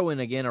it's Darwin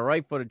again, a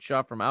right-footed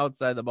shot from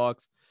outside the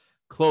box.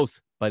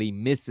 Close, but he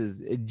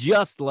misses. It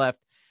just left.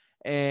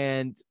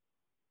 And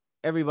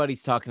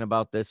everybody's talking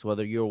about this,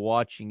 whether you're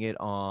watching it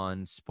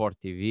on Sport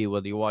TV,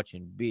 whether you're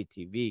watching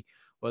BTV,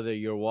 whether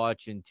you're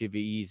watching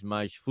TVE's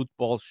Mais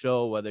Football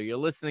Show, whether you're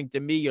listening to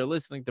me, you're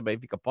listening to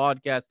Benfica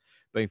Podcast,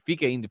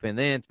 Benfica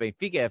Independent,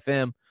 Benfica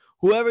FM,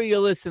 whoever you're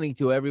listening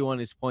to, everyone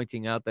is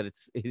pointing out that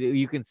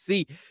you can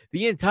see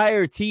the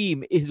entire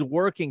team is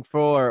working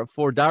for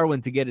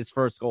Darwin to get his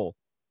first goal.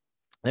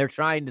 They're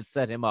trying to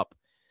set him up.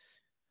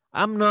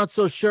 I'm not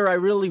so sure I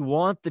really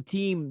want the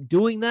team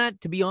doing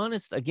that, to be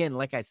honest. Again,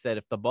 like I said,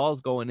 if the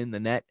ball's going in the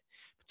net,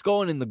 if it's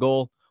going in the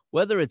goal,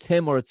 whether it's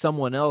him or it's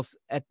someone else,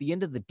 at the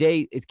end of the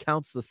day, it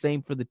counts the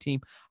same for the team.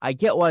 I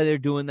get why they're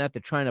doing that.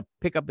 They're trying to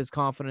pick up his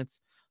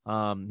confidence.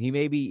 He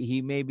may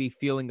be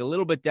feeling a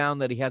little bit down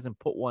that he hasn't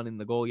put one in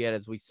the goal yet,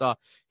 as we saw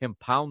him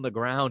pound the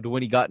ground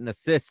when he got an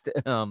assist.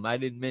 I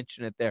didn't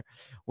mention it there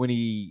when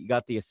he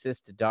got the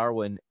assist to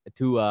Darwin,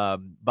 to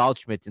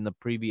Waldschmidt in the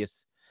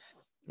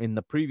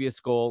previous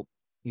goal.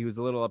 He was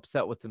a little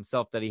upset with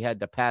himself that he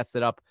had to pass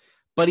it up,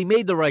 but he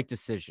made the right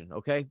decision.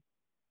 Okay.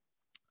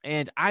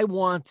 And I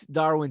want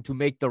Darwin to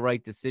make the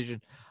right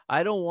decision.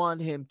 I don't want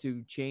him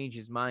to change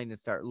his mind and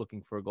start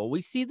looking for a goal.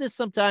 We see this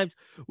sometimes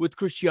with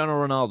Cristiano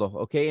Ronaldo,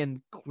 okay?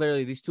 And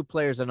clearly these two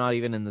players are not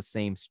even in the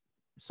same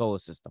solar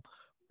system.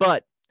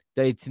 But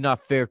it's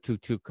not fair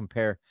to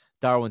compare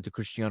Darwin to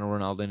Cristiano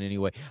Ronaldo in any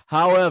way.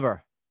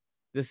 However,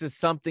 this is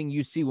something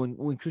you see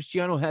when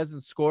Cristiano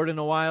hasn't scored in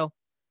a while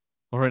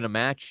or in a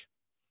match.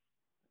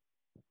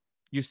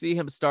 You see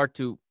him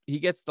he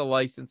gets the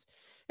license.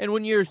 And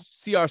when you're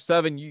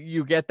CR7,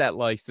 you get that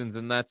license,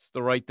 and that's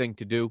the right thing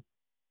to do,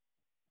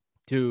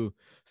 to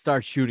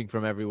start shooting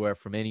from everywhere,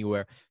 from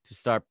anywhere, to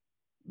start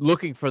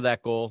looking for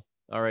that goal.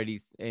 All right,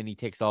 he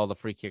takes all the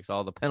free kicks,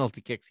 all the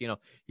penalty kicks.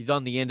 He's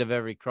on the end of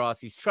every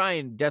cross. He's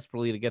trying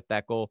desperately to get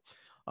that goal.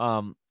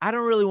 I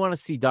don't really want to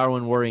see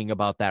Darwin worrying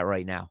about that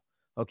right now.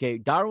 Okay,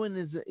 Darwin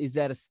is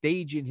at a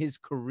stage in his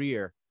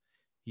career.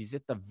 He's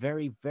at the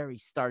very, very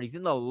start. He's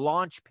in the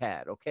launch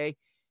pad, okay?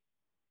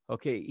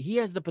 Okay, he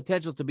has the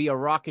potential to be a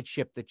rocket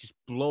ship that just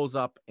blows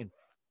up and,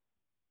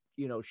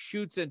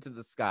 shoots into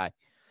the sky.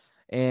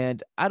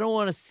 And I don't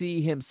want to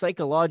see him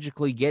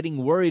psychologically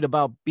getting worried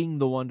about being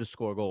the one to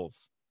score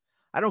goals.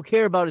 I don't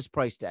care about his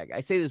price tag.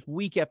 I say this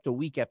week after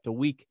week after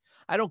week.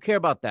 I don't care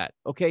about that,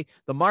 okay?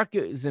 The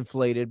market is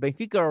inflated.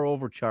 Benfica are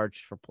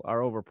overcharged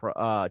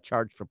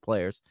for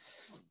players.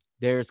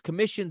 There's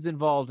commissions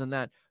involved in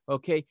that,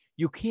 okay?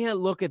 You can't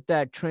look at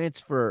that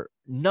transfer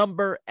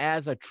number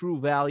as a true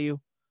value.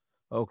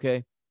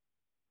 Okay.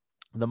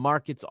 The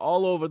market's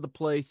all over the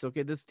place.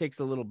 Okay. This takes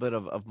a little bit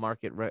of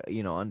market,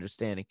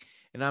 understanding.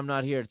 And I'm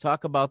not here to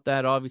talk about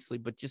that, obviously,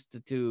 but just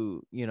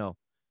to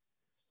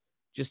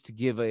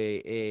give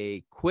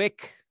a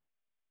quick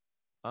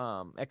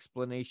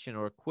explanation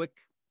or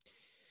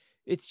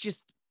it's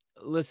just,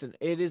 listen,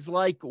 it is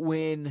like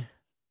when,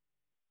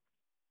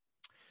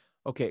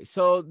 okay,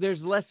 so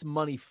there's less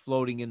money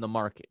floating in the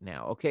market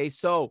now. Okay.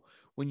 So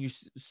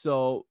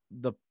so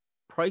the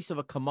price of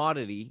a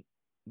commodity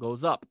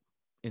goes up.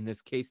 In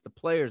this case, the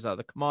players are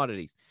the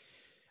commodities.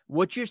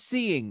 What you're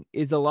seeing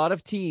is a lot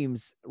of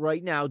teams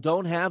right now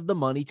don't have the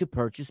money to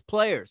purchase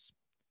players.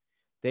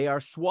 They are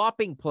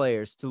swapping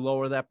players to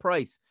lower that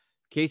price.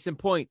 Case in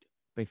point,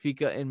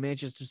 Benfica and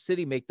Manchester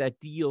City make that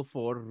deal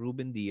for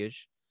Ruben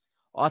Dias.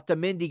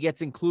 Otamendi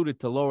gets included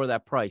to lower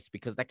that price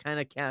because that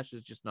kind of cash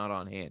is just not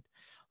on hand.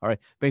 All right.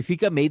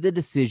 Benfica made the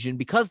decision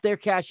because their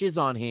cash is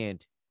on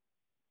hand.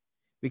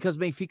 Because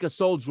Benfica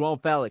sold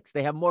João Felix,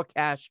 they have more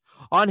cash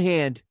on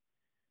hand,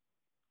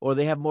 or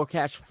they have more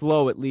cash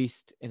flow at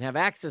least, and have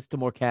access to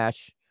more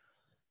cash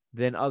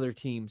than other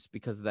teams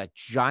because of that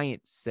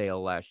giant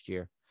sale last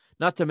year.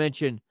 Not to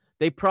mention,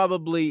 they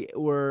probably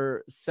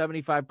were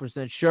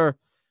 75% sure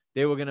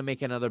they were going to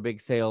make another big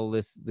sale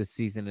this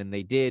season, and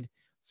they did.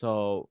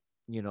 So,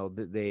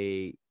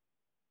 they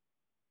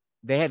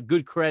had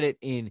good credit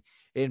in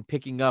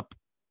picking up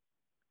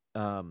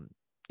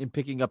in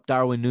picking up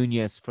Darwin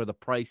Nunez for the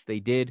price they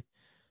did.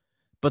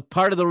 But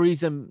part of the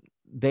reason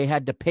they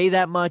had to pay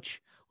that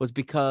much was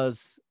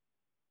because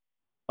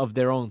of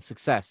their own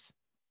success.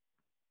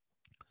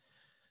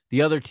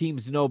 The other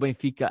teams know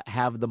Benfica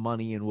have the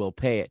money and will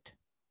pay it.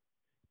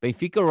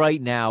 Benfica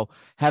right now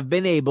have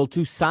been able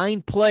to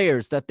sign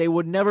players that they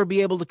would never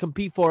be able to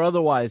compete for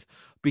otherwise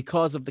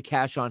because of the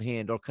cash on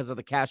hand or because of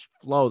the cash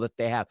flow that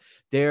they have,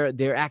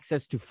 their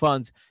access to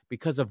funds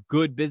because of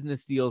good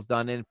business deals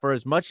done. And for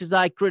as much as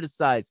I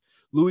criticize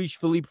Luis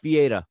Felipe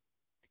Vieira,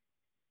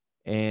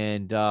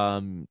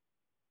 and,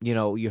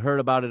 you heard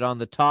about it on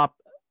the top,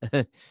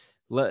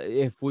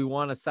 if we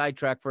want to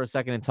sidetrack for a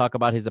second and talk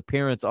about his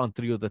appearance on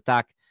Trio de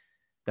Tac,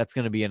 that's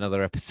going to be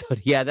another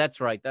episode. Yeah, that's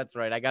right.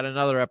 I got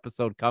another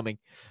episode coming.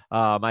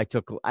 I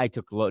took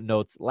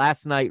notes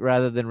last night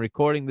rather than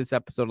recording this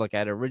episode like I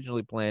had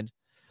originally planned,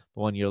 the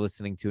one you're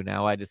listening to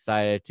now. I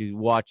decided to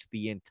watch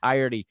the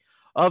entirety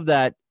of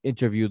that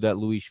interview, that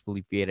Luis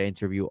Felipe Vieira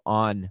interview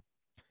on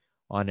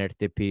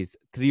RTP's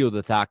Trio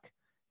de Tac,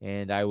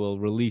 and I will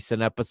release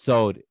an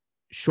episode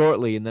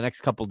shortly in the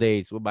next couple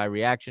days with my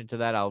reaction to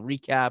that. I'll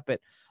recap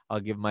it. I'll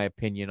give my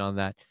opinion on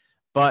that.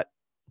 But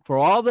for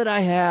all that I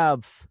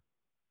have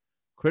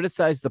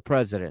criticized the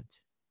president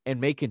and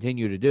may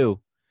continue to do,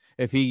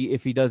 if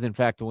he does in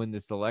fact win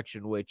this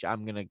election, which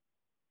I'm going to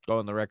go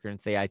on the record and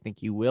say I think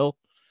he will.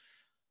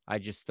 I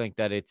just think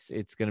that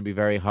it's going to be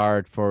very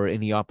hard for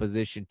any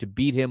opposition to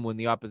beat him when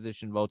the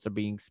opposition votes are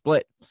being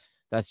split.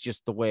 That's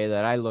just the way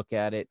that I look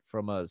at it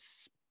from a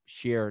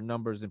sheer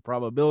numbers and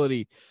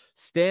probability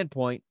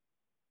standpoint.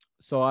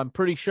 So I'm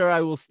pretty sure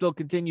I will still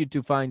continue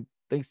to find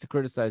things to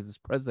criticize this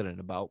president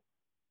about.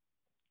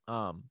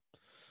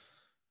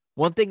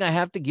 One thing I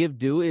have to give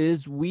due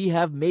is we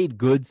have made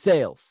good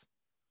sales.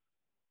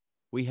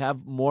 We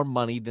have more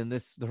money than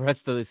the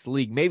rest of this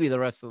league, maybe the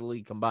rest of the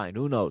league combined.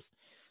 Who knows?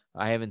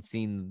 I haven't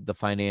seen the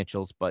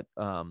financials, but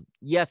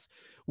yes,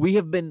 we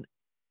have been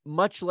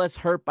much less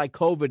hurt by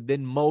COVID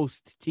than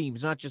most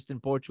teams, not just in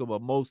Portugal,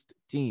 but most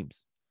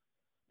teams.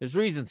 There's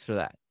reasons for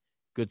that.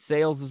 Good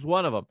sales is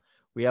one of them.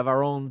 We have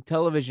our own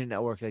television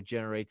network that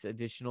generates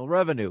additional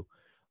revenue.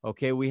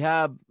 Okay, we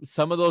have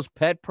some of those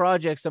pet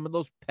projects, some of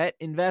those pet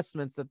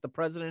investments that the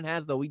president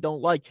has that we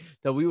don't like,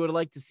 that we would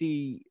like to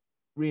see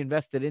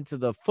reinvested into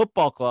the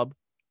football club.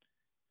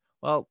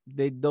 Well,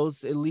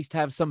 those at least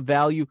have some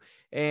value,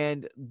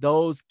 and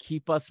those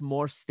keep us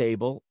more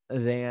stable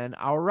than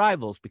our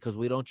rivals because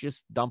we don't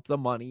just dump the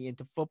money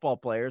into football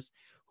players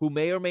who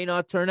may or may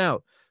not turn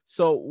out.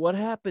 So what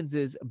happens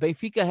is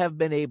Benfica have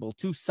been able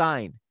to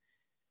sign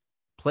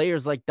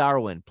players like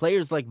Darwin,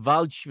 players like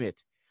Waldschmidt,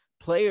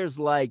 players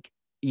like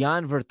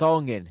Jan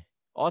Vertonghen,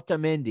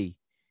 Otamendi,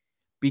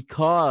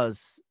 because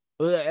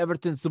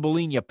Everton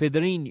Cebolinha,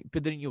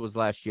 Pedrinho was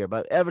last year,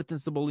 but Everton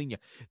Cebolinha,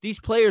 these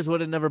players would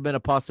have never been a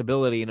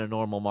possibility in a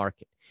normal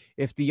market.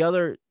 If the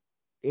other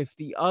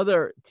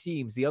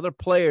teams, the other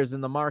players in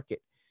the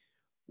market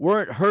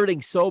weren't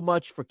hurting so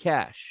much for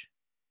cash,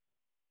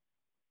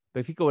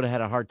 Benfica would have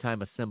had a hard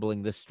time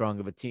assembling this strong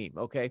of a team,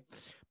 okay?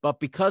 But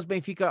because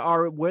Benfica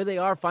are where they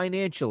are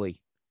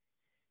financially,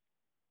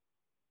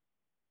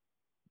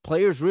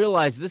 players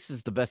realize this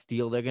is the best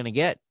deal they're going to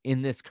get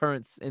in this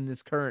current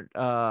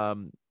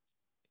situation,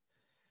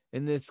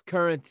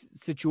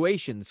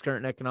 this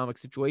current economic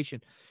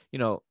situation. You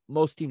know,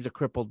 most teams are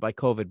crippled by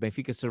COVID.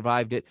 Benfica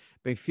survived it.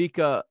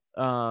 Benfica,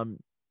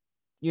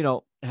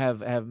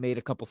 have made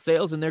a couple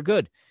sales and they're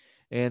good.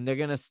 And they're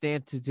going to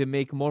stand to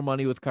make more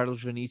money with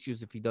Carlos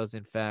Vinicius if he does,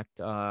 in fact,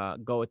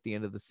 go at the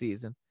end of the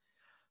season.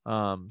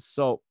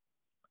 So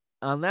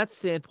on that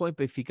standpoint,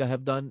 Benfica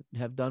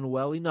have done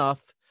well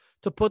enough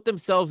to put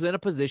themselves in a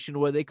position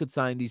where they could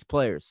sign these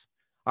players.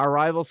 Our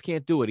rivals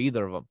can't do it,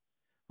 either of them.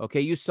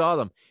 Okay, you saw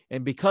them.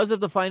 And because of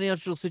the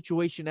financial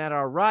situation at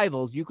our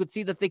rivals, you could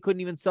see that they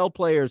couldn't even sell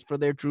players for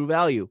their true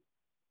value.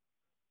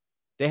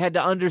 They had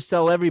to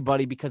undersell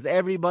everybody because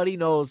everybody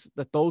knows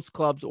that those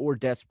clubs were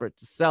desperate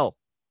to sell.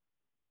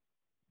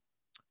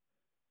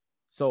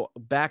 So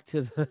back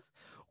to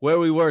where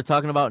we were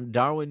talking about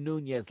Darwin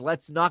Nunez.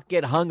 Let's not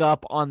get hung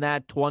up on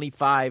that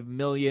 25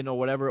 million or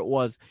whatever it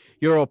was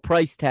euro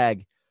price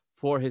tag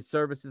for his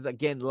services.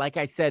 Again, like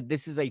I said,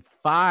 this is a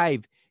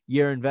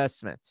 5-year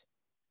investment.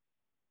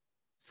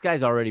 This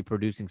guy's already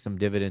producing some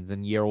dividends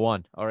in year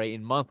one, all right,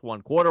 in month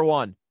one, quarter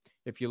one,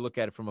 if you look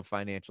at it from a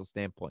financial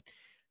standpoint.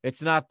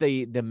 It's not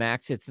the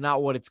max. It's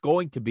not what it's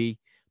going to be,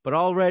 but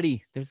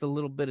already there's a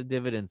little bit of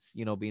dividends,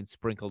 being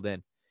sprinkled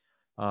in.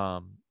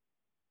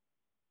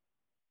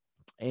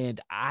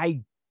 And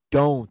I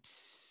don't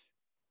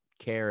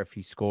care if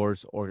he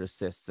scores or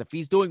assists. If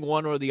he's doing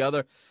one or the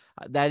other,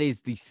 that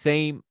is the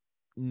same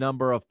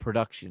number of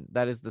production.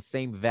 That is the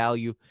same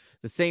value,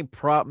 the same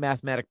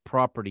mathematic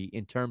property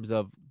in terms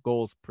of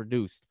goals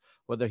produced.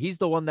 Whether he's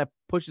the one that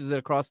pushes it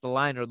across the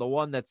line or the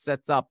one that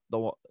sets up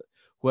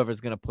whoever's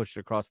going to push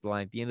it across the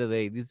line. At the end of the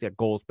day, these are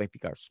goals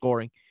Benfica are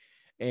scoring.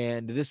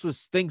 And this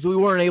was things we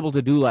weren't able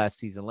to do last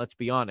season, let's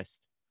be honest.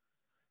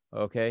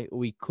 Okay,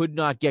 we could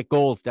not get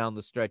goals down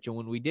the stretch, and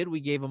when we did,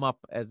 we gave them up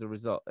as a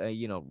result.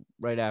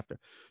 Right after.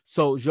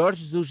 So Jorge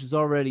Jesus has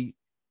already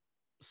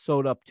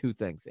sewed up two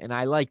things, and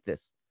I like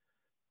this.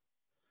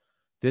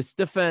 This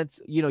defense,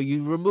 you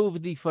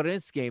remove the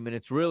Farense game, and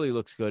it really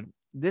looks good.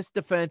 This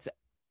defense,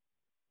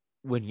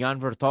 when Jan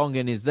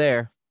Vertonghen is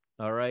there,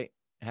 all right,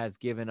 has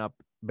given up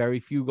very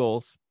few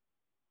goals.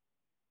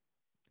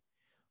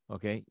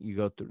 Okay, you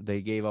go through.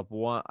 They gave up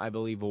one, I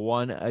believe,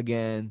 one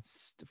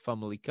against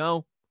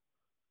Famalicão.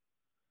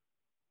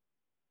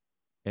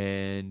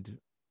 And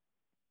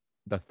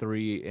I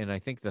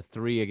think the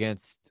three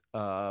against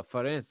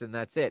Farense, and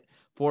that's it.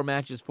 4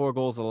 matches, 4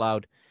 goals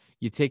allowed.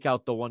 You take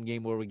out the one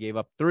game where we gave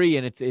up 3,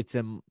 and it's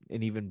an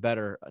even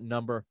better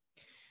number.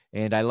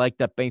 And I like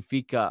that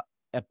Benfica,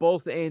 at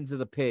both ends of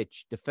the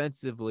pitch,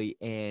 defensively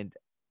and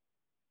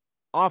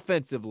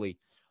offensively,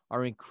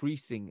 are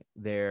increasing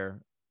their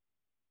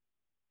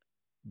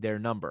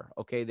number.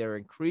 Okay, they're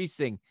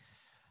increasing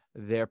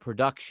their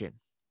production,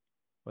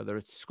 whether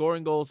it's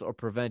scoring goals or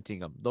preventing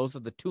them. Those are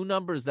the two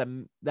numbers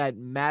that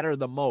matter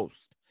the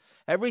most.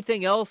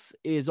 Everything else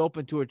is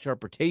open to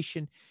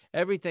interpretation.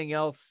 Everything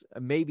else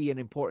may be an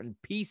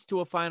important piece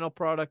to a final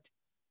product,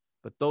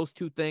 but those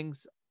two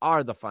things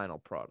are the final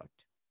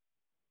product.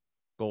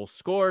 Goals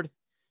scored,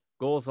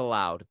 goals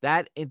allowed.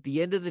 That, at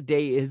the end of the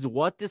day, is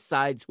what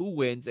decides who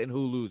wins and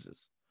who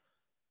loses.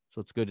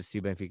 So it's good to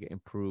see Benfica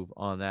improve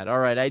on that. All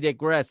right, I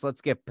digress.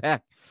 Let's get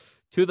back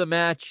to the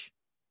match,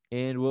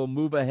 and we'll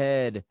move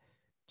ahead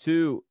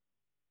to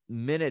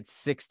minute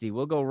 60.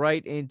 We'll go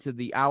right into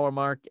the hour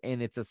mark,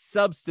 and it's a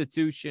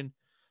substitution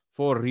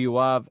for Rio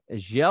Ave.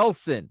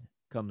 Gelson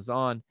comes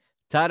on.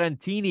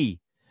 Tarantini,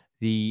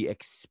 the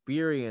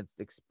experienced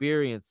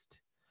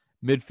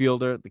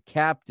midfielder, the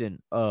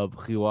captain of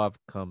Rio Ave,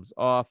 comes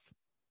off.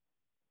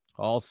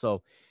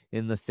 Also,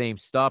 in the same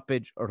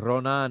stoppage,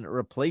 Ronan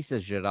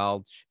replaces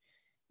Geraldes,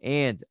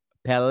 and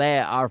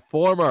Pelé, our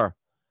former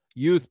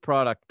youth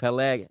product,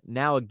 Pelé,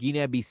 now a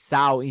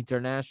Guinea-Bissau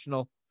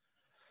international,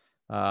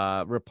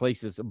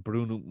 replaces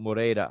Bruno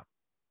Moreira.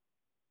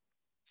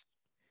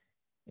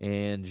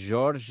 And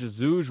Jorge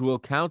Jesus will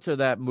counter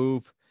that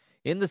move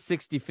in the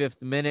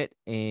 65th minute,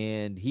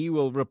 and he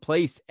will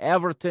replace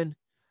Everton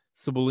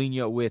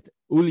Cebolinha with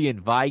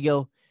Julian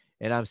Weigl.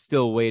 And I'm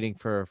still waiting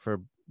for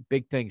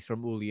big things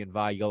from Julian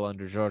Weigl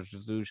under Jorge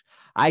Jesus.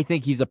 I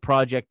think he's a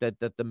project that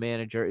the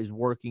manager is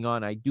working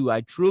on. I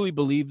truly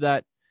believe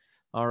that.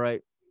 All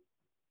right.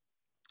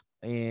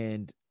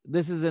 And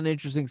this is an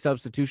interesting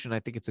substitution. I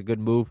think it's a good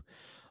move.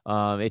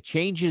 It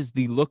changes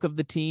the look of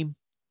the team,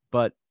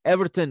 but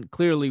Everton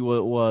clearly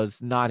was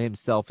not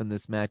himself in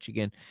this match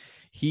again.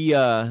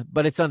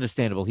 But it's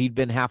understandable. He'd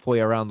been halfway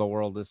around the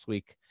world this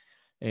week,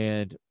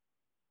 and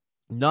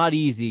not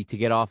easy to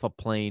get off a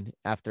plane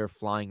after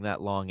flying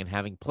that long and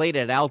having played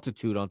at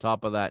altitude on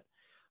top of that,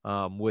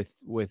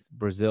 with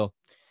Brazil.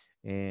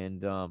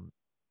 And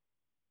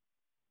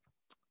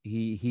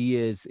he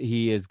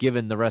is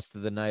given the rest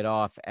of the night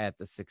off at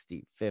the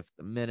 65th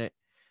minute.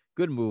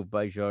 Good move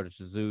by Jorge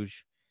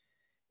Jesus.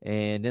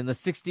 And in the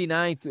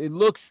 69th, it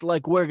looks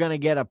like we're going to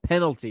get a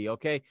penalty,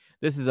 okay?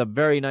 This is a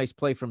very nice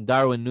play from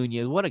Darwin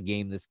Nunez. What a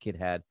game this kid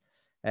had.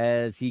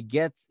 As he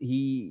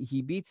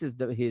beats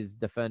his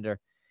defender.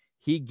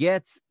 He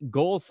gets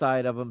goal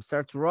side of him,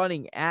 starts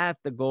running at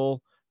the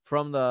goal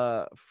from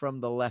the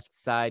left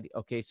side.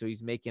 Okay, so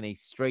he's making a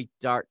straight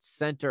dart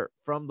center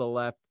from the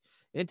left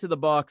into the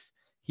box.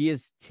 He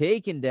is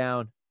taken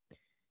down,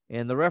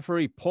 and the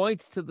referee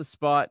points to the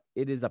spot.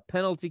 It is a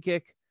penalty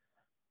kick,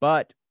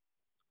 but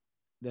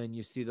then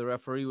you see the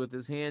referee with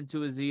his hand to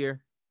his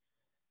ear,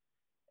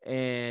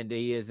 and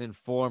he is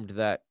informed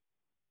that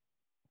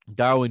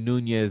Darwin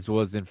Nunez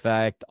was, in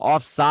fact,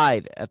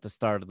 offside at the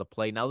start of the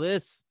play. Now,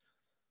 this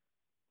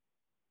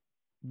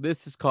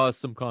has caused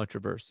some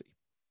controversy.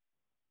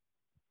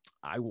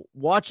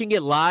 Watching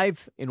it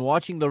live and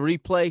watching the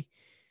replay,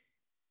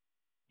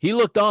 he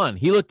looked on.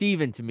 He looked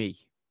even to me.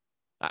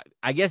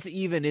 I guess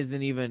even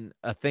isn't even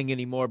a thing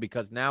anymore,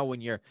 because now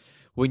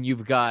when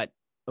you've got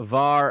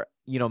VAR,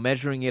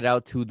 measuring it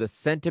out to the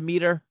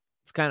centimeter,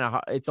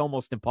 it's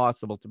almost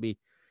impossible to be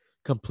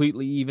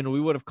completely even. We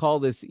would have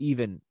called this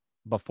even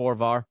before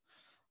VAR.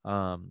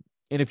 And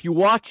if you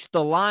watch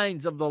the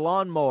lines of the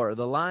lawnmower,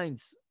 the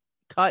lines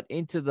cut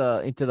into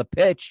the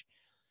pitch,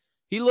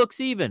 he looks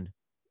even.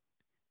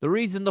 The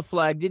reason the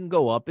flag didn't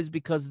go up is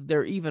because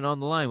they're even on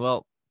the line.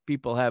 Well,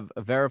 people have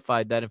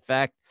verified that, in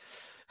fact,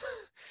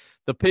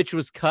 the pitch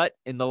was cut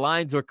and the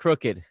lines were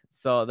crooked.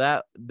 So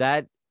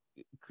that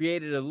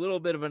created a little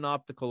bit of an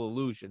optical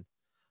illusion.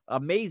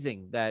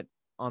 Amazing that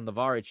on the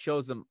VAR it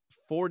shows them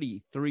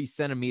 43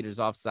 centimeters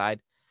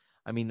offside.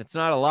 I mean, it's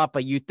not a lot,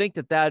 but you'd think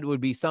that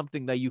would be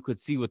something that you could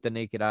see with the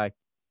naked eye.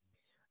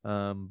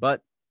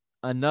 But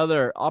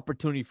another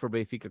opportunity for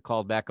Benfica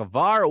called back. A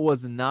VAR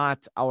was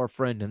not our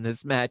friend in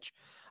this match.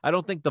 I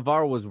don't think the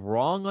VAR was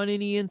wrong on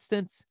any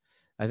instance.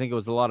 I think it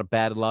was a lot of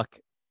bad luck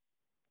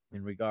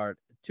in regard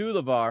to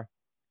the VAR.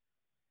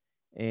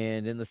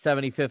 And in the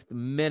 75th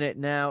minute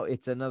now,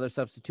 it's another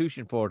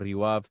substitution for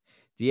Rio Ave.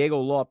 Diego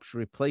Lopes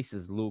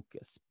replaces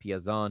Lucas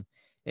Piazon.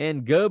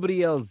 And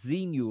Gabriel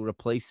Zinho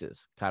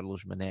replaces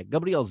Carlos Mané.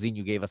 Gabriel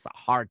Zinho gave us a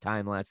hard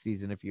time last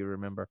season, if you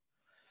remember.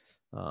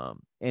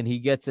 And he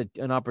gets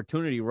an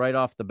opportunity right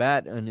off the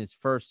bat in his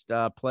first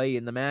play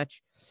in the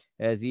match,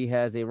 as he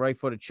has a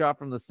right-footed shot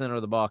from the center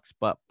of the box,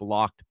 but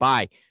blocked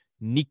by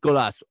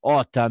Nicolas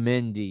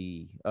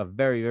Otamendi. A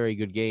very, very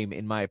good game,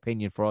 in my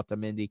opinion, for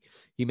Otamendi.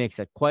 He makes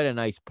quite a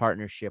nice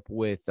partnership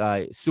with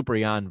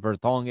Cyprien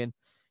Vertonghen.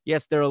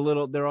 Yes, they're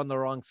on the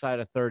wrong side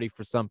of 30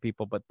 for some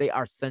people, but they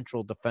are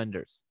central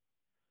defenders.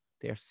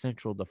 They are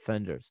central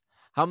defenders.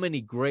 How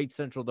many great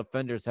central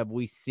defenders have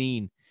we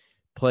seen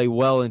play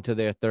well into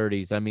their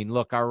 30s? I mean,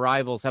 look, our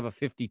rivals have a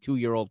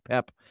 52-year-old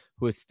Pep,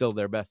 who is still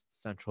their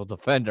best central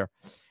defender.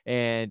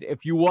 And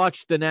if you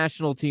watched the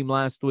national team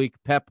last week,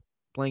 Pep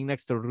playing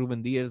next to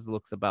Ruben Diaz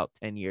looks about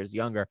 10 years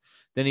younger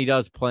than he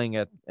does playing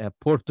at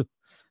Porto.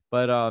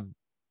 But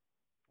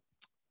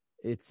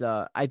it's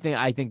I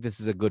think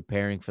this is a good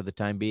pairing for the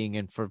time being,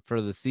 and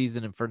for the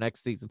season and for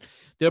next season.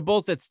 They're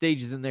both at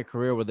stages in their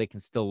career where they can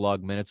still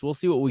log minutes. We'll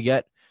see what we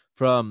get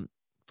from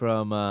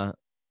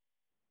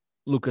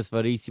Lucas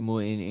Verissimo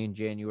in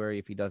January,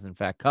 if he does in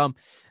fact come.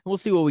 And we'll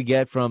see what we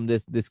get from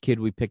this kid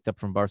we picked up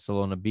from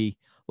Barcelona B.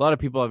 A lot of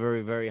people are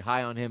very, very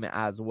high on him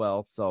as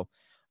well. So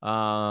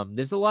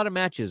there's a lot of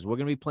matches. We're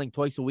going to be playing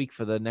twice a week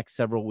for the next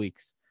several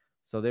weeks.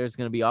 So there's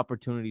going to be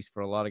opportunities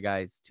for a lot of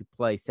guys to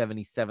play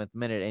 77th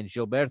minute. And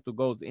Gilberto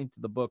goes into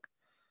the book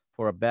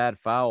for a bad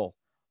foul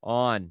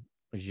on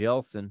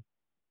Gelson.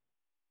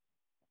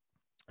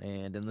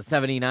 And in the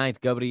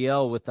 79th,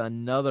 Gabriel with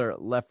another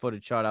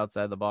left-footed shot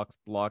outside the box,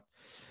 blocked.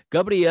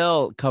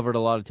 Gabriel covered a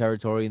lot of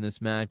territory in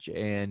this match.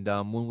 And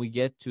when we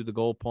get to the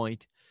goal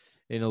point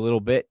in a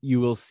little bit, you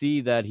will see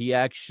that he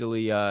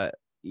actually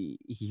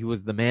he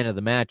was the man of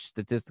the match,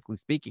 statistically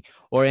speaking,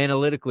 or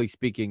analytically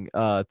speaking,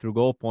 through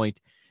goal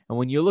point. And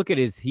when you look at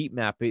his heat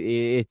map,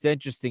 it's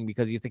interesting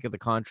because you think of the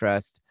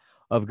contrast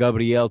of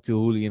Gabriel to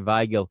Julian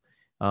Weigl,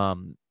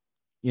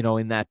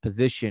 in that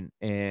position.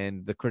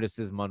 And the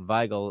criticism on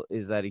Weigl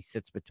is that he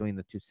sits between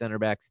the two center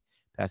backs,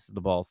 passes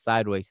the ball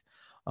sideways,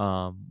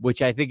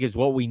 which I think is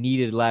what we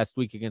needed last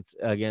week against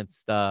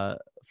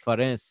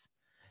Farense.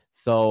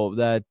 So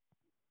that,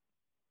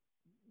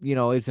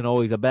 isn't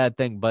always a bad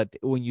thing. But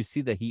when you see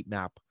the heat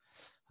map,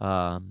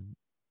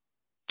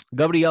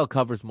 Gabriel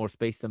covers more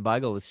space than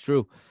Weigl. It's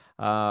true.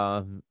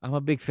 I'm a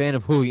big fan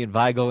of Julian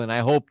Weigl, and I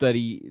hope that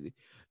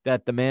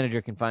the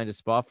manager can find a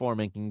spot for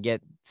him and can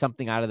get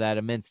something out of that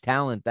immense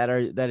talent that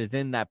is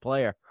in that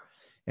player.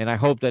 And I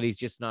hope that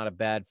he's not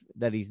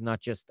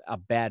just a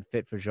bad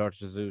fit for Jorge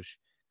Jesus,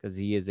 because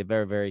he is a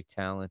very, very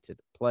talented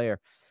player.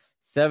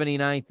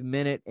 79th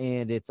minute,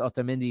 and it's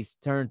Otamendi's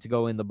turn to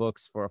go in the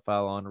books for a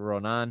foul on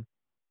Ronan.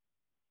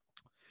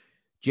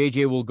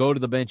 JJ will go to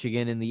the bench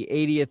again in the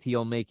 80th.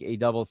 He'll make a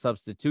double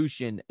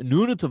substitution.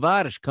 Nuno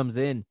Tavares comes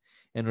in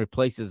and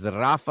replaces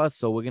Rafa,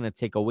 so we're going to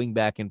take a wing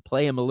back and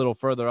play him a little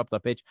further up the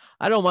pitch.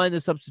 I don't mind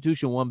the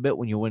substitution one bit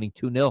when you're winning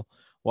 2-0.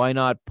 Why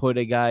not put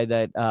a guy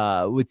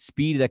that with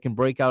speed that can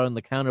break out on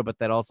the counter, but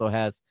that also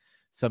has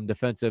some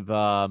defensive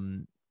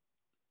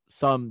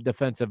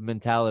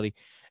mentality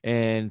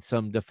and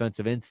some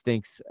defensive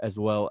instincts, as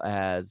well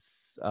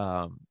as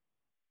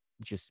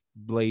just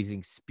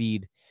blazing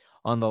speed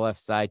on the left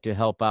side to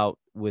help out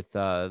with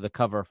the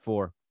cover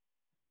for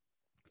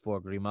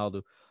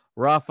Grimaldo.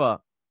 Rafa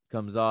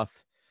comes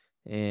off,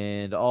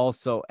 and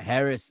also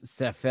Haris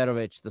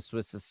Seferovic, the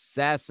Swiss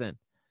assassin,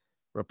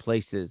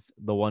 replaces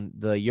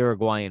the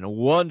Uruguayan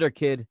wonder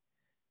kid,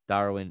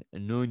 Darwin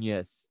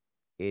Nunez.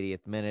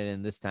 80th minute,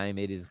 and this time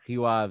it is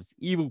Riuave's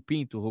Ivo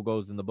Pinto who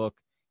goes in the book.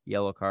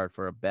 Yellow card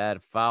for a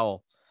bad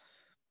foul.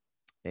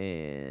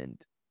 And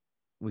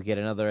we get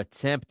another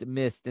attempt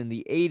missed in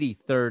the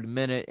 83rd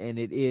minute, and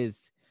it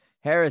is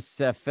Haris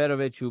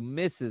Seferovic who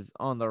misses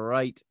on the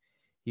right.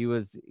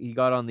 He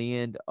got on the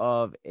end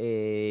of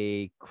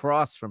a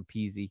cross from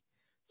Pizzi.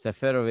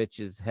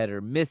 Seferovic's header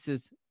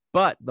misses,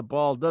 but the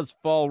ball does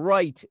fall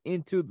right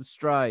into the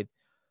stride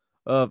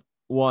of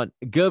one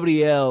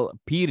Gabriel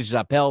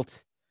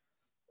Pirjapelt,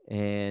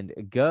 and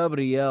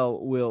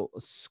Gabriel will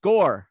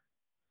score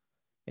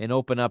and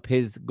open up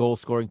his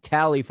goal-scoring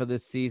tally for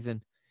this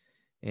season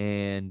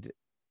and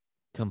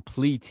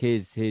complete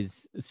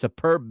his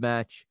superb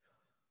match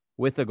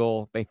with a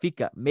goal.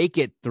 Benfica make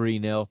it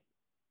 3-0.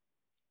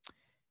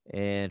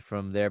 And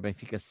from there,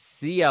 Benfica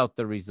see out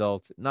the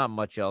result. Not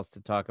much else to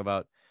talk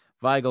about.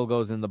 Weigl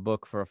goes in the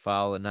book for a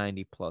foul at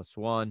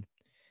 90+1.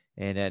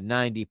 And at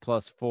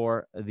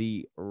 90+4,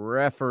 the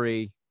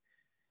referee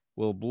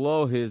will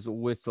blow his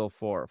whistle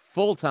for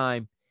full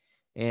time.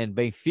 And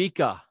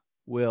Benfica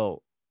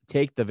will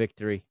take the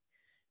victory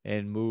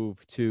and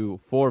move to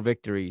 4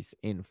 victories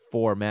in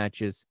 4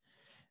 matches.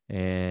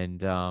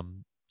 And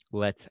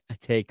let's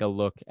take a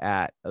look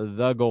at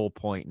the goal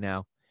point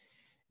now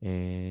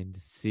and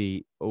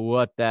see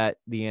what the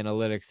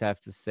analytics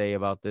have to say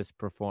about this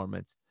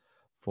performance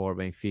for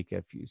Benfica.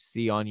 If you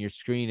see on your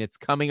screen, it's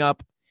coming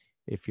up.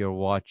 If you're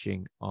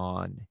watching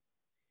on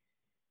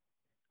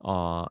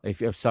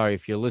If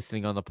you're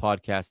listening on the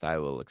podcast, I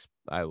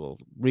will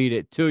read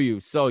it to you.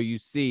 So you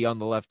see on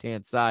the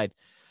left-hand side,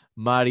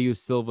 Mario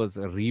Silva's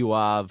Rio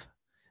Ave,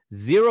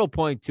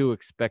 0.2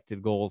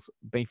 expected goals.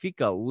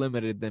 Benfica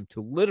limited them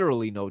to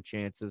literally no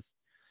chances.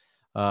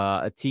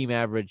 A team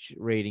average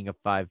rating of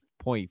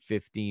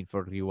 5.15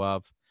 for Rio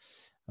Ave.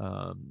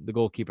 The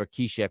goalkeeper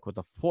Kishek with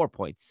a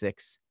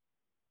 4.6.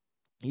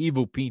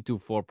 Ivo Pinto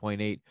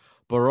 4.8,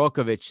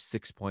 Borokovic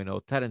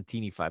 6.0,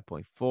 Tarantini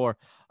 5.4,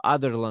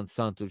 Aderlan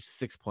Santos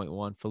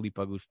 6.1, Felipe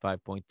Agus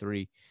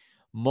 5.3,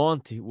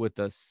 Monte with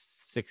a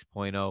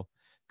 6.0,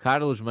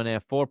 Carlos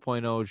Mané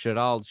 4.0,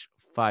 Geraldo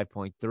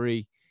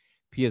 5.3,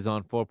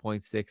 Piazon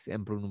 4.6,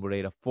 and Bruno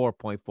Moreira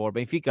 4.4.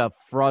 Benfica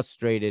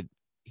frustrated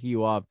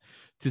Rio Ave,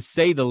 to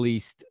say the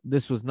least.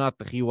 This was not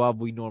the Rio Ave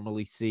we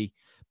normally see,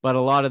 but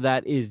a lot of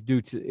that is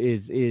due to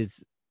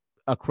is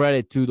a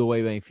credit to the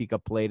way Benfica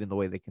played and the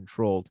way they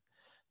controlled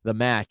the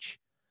match.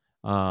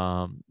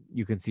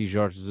 You can see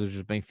Jorge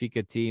Jesus'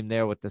 Benfica team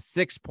there with the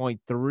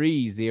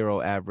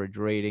 6.30 average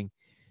rating.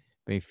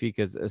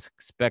 Benfica's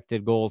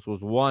expected goals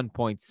was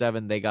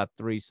 1.7. They got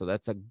 3, so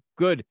that's a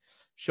good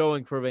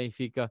showing for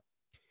Benfica.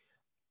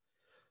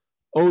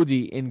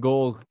 Odi in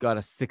goal got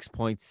a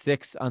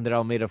 6.6. Andre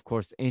Almeida, of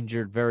course,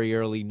 injured very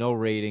early, no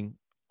rating.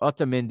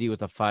 Otamendi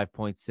with a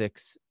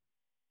 5.6.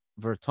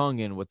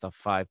 Vertonghen with a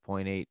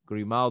 5.8,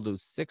 Grimaldo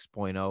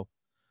 6.0,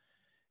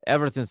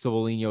 Everton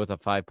Cebolinha with a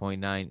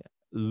 5.9,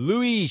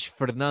 Luis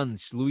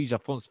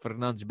Afonso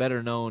Fernandes,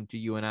 better known to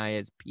you and I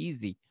as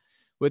Pizzi,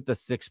 with the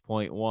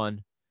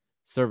 6.1,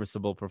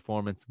 serviceable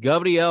performance.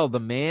 Gabriel, the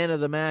man of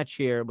the match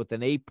here, with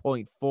an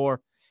 8.4,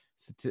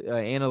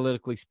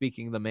 analytically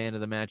speaking, the man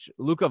of the match.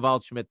 Luka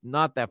Waldschmidt,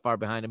 not that far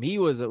behind him. It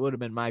would have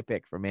been my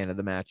pick for man of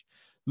the match.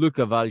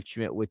 Luka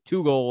Waldschmidt with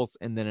 2 goals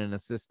and then an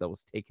assist that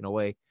was taken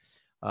away.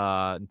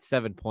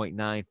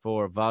 7.9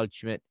 for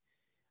Waldschmidt,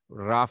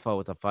 Rafa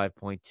with a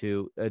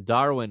 5.2,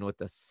 Darwin with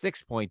a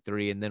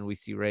 6.3, and then we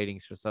see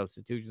ratings for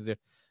substitutions there.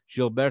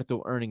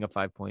 Gilberto earning a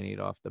 5.8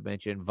 off the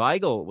bench, and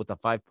Weigl with a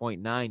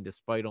 5.9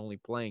 despite only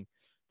playing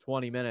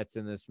 20 minutes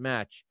in this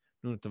match.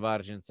 Nuno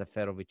Tavares and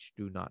Seferovic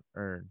do not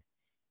earn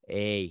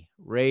a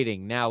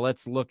rating. Now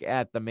let's look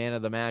at the man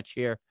of the match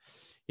here.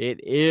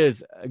 It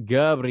is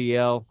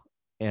Gabriel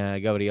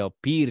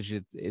Pires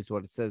is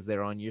what it says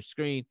there on your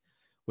screen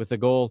with a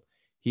goal.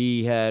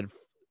 He had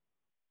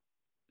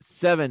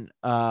 7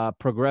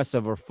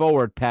 progressive or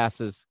forward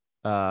passes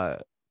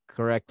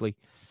correctly.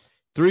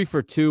 3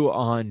 for 2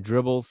 on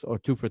dribbles, or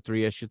 2 for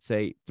 3, I should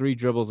say. 3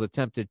 dribbles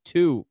attempted,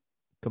 2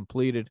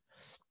 completed.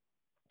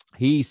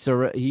 He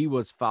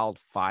was fouled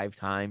 5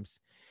 times.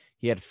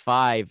 He had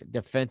 5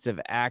 defensive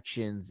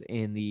actions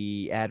in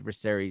the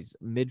adversary's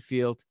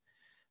midfield,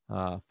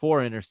 4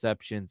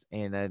 interceptions,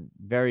 and a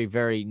very,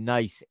 very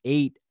nice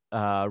 8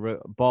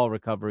 ball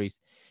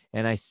recoveries.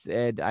 And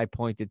I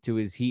pointed to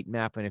his heat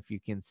map, and if you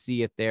can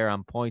see it there,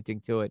 I'm pointing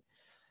to it.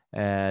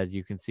 As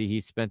you can see, he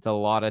spent a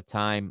lot of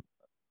time.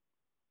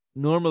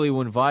 Normally,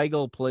 when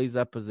Weigl plays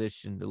that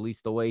position, at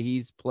least the way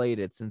he's played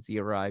it since he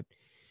arrived,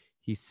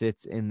 he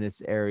sits in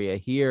this area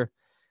here.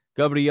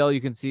 Gabriel,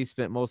 you can see,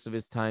 spent most of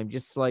his time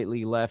just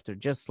slightly left or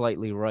just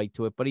slightly right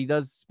to it, but he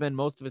does spend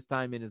most of his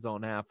time in his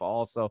own half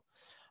also.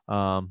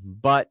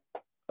 But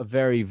a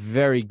very,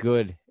 very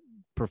good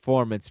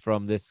performance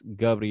from this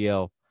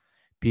Gabriel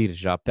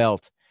Pires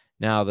Japelt.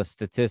 Now the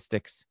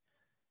statistics: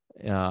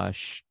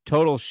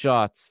 total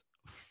shots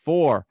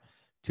 4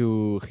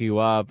 to Rio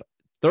Ave,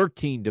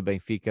 13 to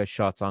Benfica.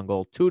 Shots on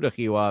goal 2 to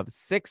Rio Ave,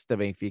 6 to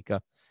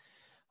Benfica.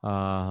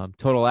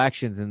 Total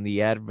actions in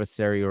the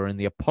adversary or in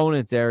the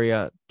opponent's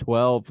area: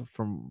 12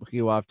 from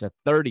Rio Ave to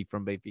 30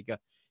 from Benfica.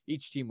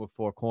 Each team with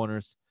 4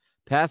 corners.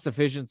 Pass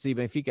efficiency: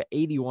 Benfica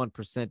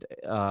 81%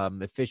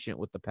 efficient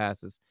with the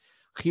passes.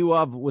 Rio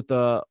Ave with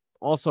a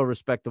also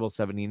respectable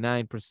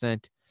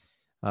 79%.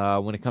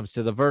 When it comes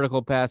to the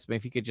vertical pass,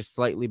 Benfica just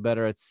slightly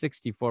better at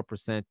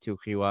 64% to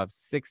Rio Ave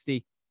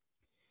 60.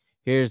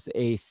 Here's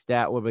a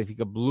stat where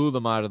Benfica blew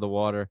them out of the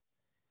water.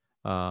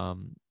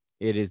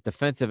 It is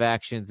defensive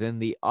actions in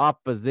the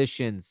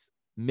opposition's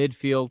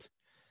midfield,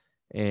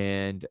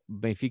 and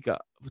Benfica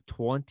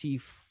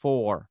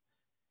 24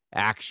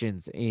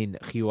 actions in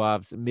Rio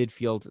Ave's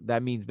midfield.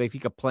 That means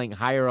Benfica playing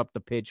higher up the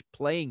pitch,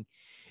 playing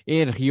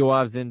in Rio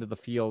Ave's into the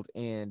field,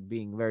 and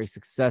being very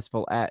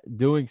successful at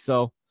doing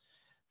so.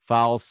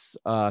 Fouls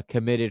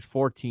committed: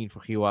 14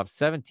 for Rio Ave,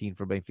 17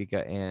 for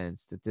Benfica, and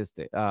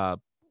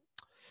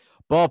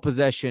ball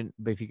possession,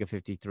 Benfica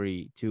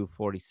 53 to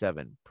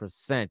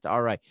 47%.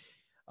 All right.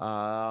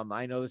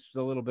 I know this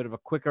was a little bit of a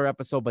quicker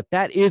episode, but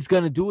that is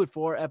going to do it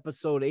for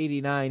episode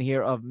 89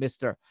 here of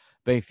Mr.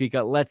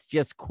 Benfica. Let's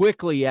just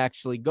quickly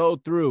actually go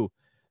through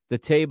the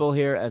table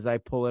here as I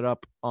pull it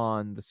up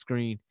on the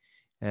screen,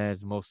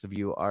 as most of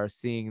you are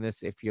seeing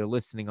this. If you're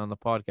listening on the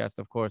podcast,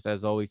 of course,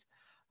 as always,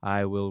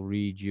 I will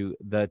read you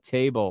the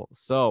table.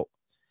 So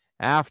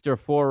after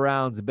 4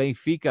 rounds,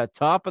 Benfica,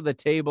 top of the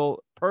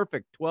table,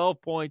 perfect,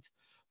 12 points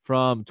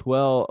from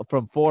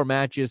 4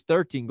 matches,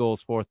 13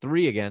 goals for,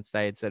 3 against.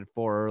 I had said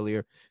 4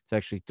 earlier. It's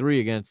actually 3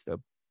 against.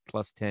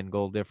 plus 10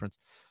 goal difference.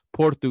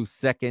 Porto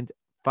second,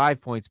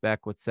 5 points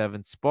back with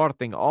 7.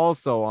 Sporting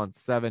also on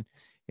 7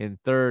 in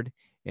third.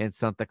 And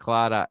Santa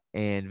Clara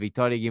and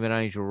Vitória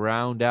Guimarães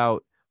round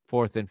out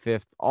fourth and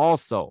fifth,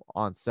 also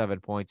on 7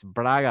 points.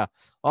 Braga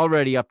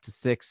already up to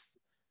 6.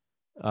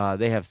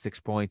 They have 6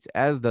 points,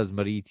 as does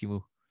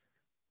Marítimo.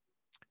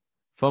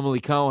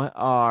 Famalicão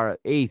are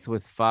 8th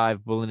with 5.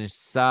 Belenenses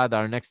SAD,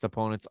 our next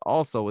opponents,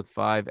 also with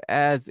 5,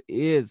 as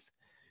is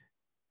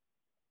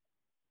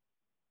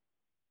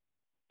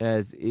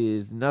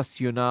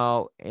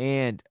Nacional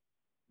and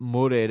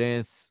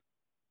Moreirense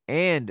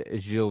and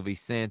Gil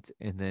Vicente.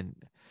 And then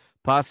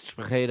Passos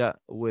Ferreira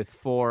with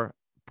 4.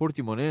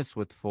 Portimonense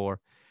with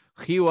 4.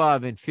 Rio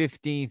Ave in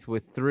 15th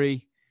with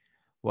 3,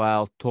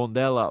 while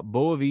Tondela,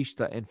 Boa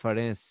Vista, and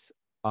Farense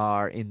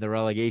are in the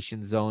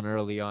relegation zone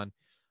early on.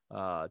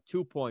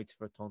 2 points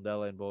for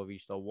Tondela and Boa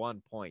Vista,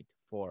 1 point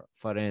for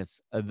Farense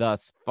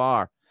thus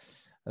far.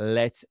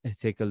 Let's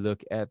take a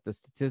look at the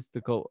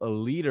statistical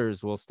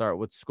leaders. We'll start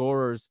with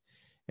scorers.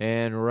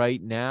 And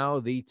right now,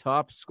 the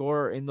top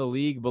scorer in the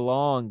league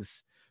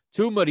belongs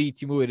to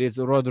Marítimo. It is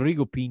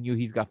Rodrigo Pinho.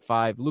 He's got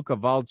 5. Luca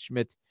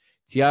Waldschmidt,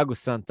 Thiago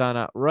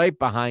Santana right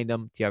behind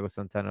him. Thiago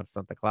Santana of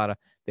Santa Clara.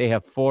 They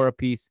have 4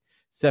 apiece.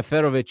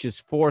 Seferovic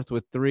is 4th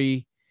with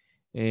 3.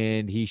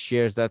 And he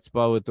shares that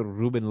spot with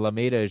Ruben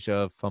Lameiras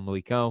of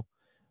Famalicão,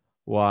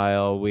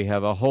 while we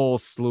have a whole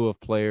slew of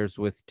players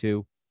with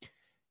 2.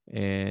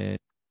 And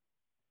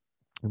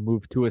we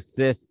move to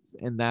assists,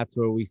 and that's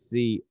where we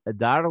see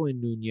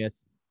Darwin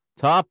Nunez,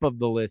 top of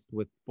the list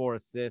with 4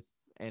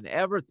 assists, and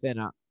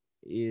Everton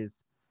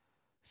is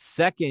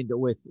second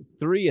with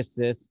 3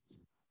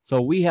 assists.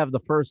 So we have the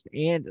first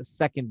and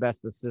second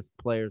best assist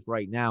players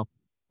right now,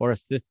 or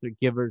assist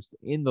givers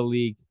in the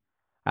league.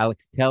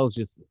 Alex Telles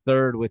is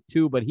third with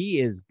 2, but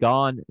he is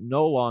gone,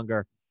 no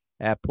longer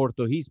at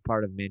Porto. He's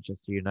part of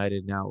Manchester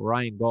United now.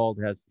 Ryan Gauld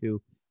has 2,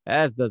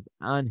 as does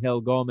Angel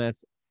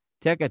Gomez,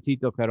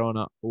 Tecatito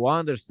Corona,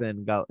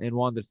 Wanderson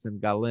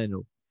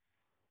Galeno,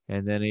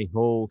 and then a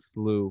whole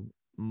slew,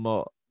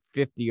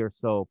 50 or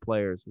so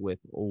players with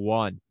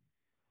 1.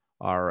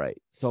 All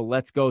right, so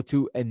let's go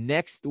to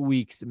next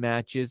week's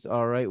matches.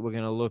 All right, we're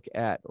going to look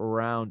at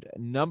round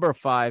number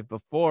 5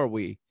 before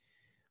we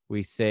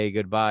say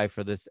goodbye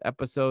for this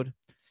episode.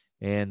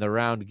 And the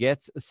round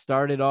gets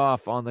started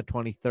off on the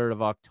 23rd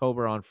of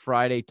October on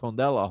Friday.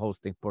 Tondela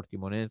hosting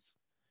Portimonense.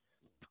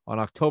 On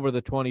October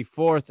the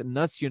 24th,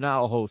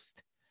 Nacional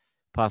host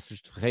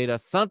Passos Ferreira.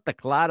 Santa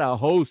Clara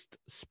host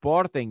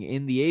Sporting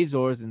in the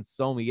Azores in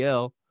São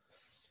Miguel.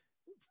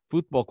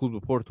 Football Club de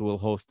Porto will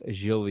host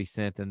Gil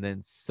Vicente. And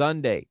then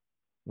Sunday,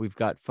 we've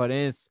got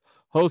Farense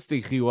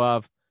hosting Rio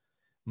Ave.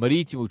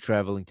 Marítimo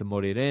traveling to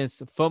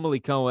Moreirense,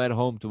 Famalicão at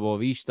home to Boa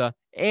Vista,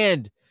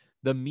 and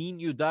the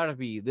Minho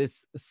Derby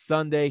this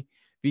Sunday.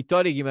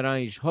 Vitória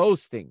Guimarães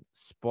hosting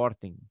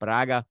Sporting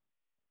Braga.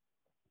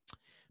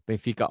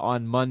 Benfica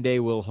on Monday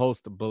will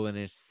host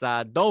Belenenses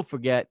SAD. Don't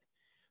forget,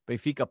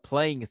 Benfica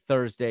playing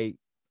Thursday,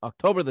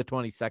 October the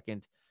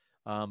 22nd.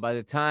 By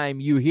the time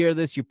you hear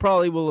this, you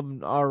probably will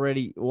have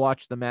already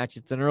watched the match.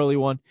 It's an early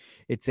one.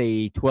 It's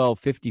a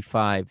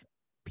 12:55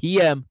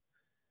 p.m.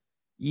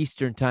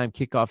 Eastern time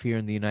kickoff here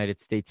in the United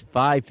States,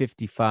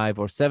 5:55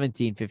 or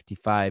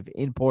 17:55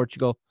 in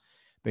Portugal.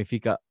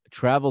 Benfica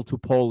travel to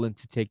Poland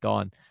to take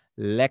on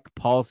Lech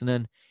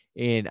Poznan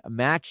in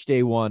match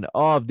day 1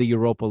 of the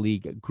Europa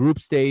League group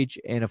stage.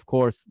 And of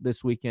course,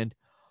 this weekend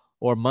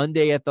or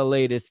Monday at the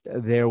latest,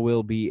 there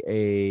will be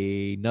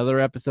another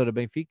episode of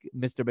Mr.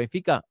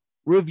 Benfica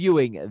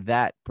reviewing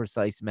that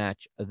precise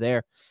match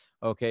there.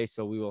 Okay,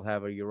 so we will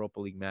have a Europa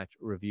League match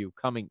review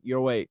coming your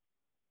way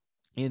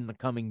in the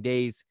coming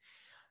days.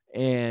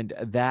 And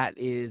that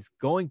is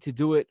going to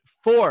do it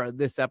for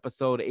this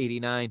episode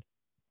 89.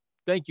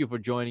 Thank you for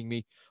joining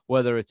me,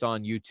 whether it's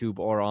on YouTube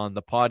or on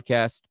the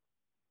podcast.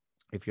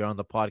 If you're on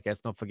the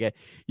podcast, don't forget,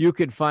 you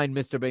can find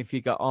Mr.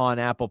 Benfica on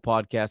Apple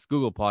Podcasts,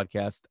 Google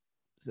Podcasts,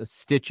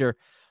 Stitcher,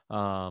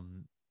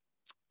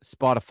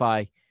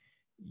 Spotify,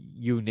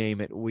 you name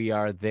it. We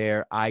are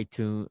there.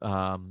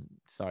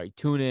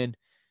 TuneIn.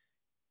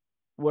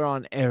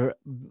 We're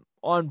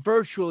on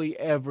virtually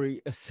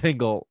every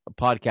single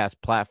podcast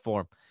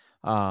platform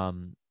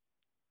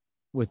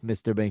with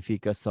Mr.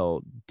 Benfica.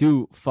 So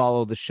do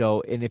follow the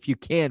show. And if you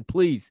can,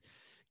 please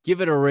give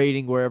it a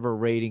rating wherever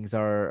ratings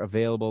are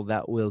available.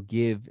 That will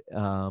give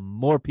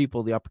more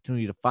people the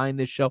opportunity to find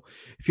this show.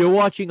 If you're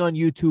watching on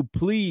YouTube,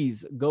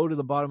 please go to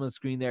the bottom of the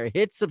screen there,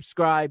 hit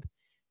subscribe,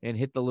 and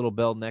hit the little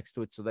bell next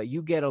to it so that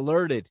you get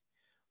alerted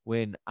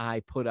when I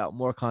put out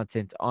more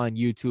content on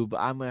YouTube.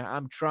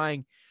 I'm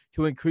trying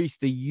to increase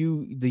the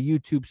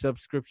YouTube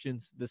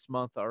subscriptions this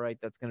month. All right,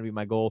 that's going to be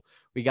my goal.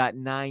 We got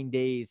 9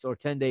 days or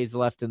 10 days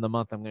left in the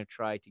month. I'm going to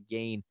try to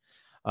gain.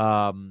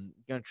 Going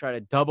to try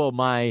to double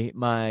my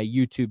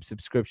YouTube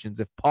subscriptions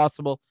if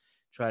possible.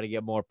 Try to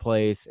get more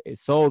plays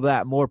so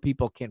that more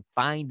people can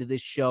find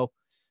this show.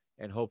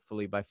 And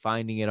hopefully by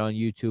finding it on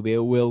YouTube, it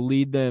will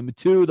lead them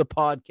to the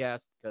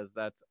podcast, because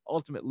that's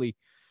ultimately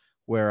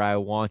where I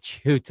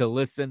want you to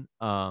listen.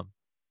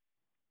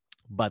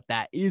 But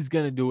that is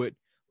going to do it,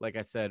 like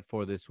I said,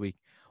 for this week,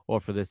 or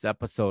for this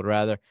episode,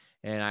 rather.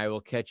 And I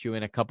will catch you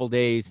in a couple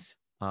days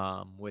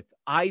with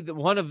either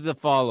one of the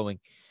following.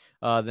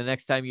 The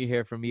next time you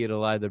hear from me,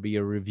 it'll either be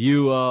a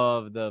review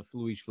of the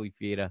Fluis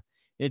Flifiera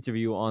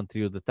interview on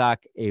Trio de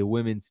TAC, a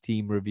women's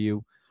team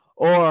review,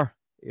 or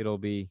it'll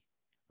be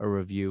a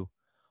review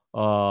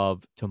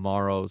of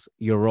tomorrow's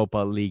Europa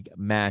League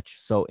match.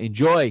 So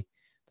enjoy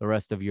the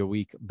rest of your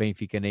week,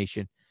 Benfica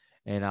Nation,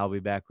 and I'll be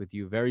back with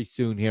you very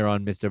soon here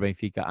on Mr.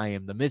 Benfica. I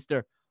am the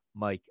Mr.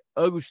 Mike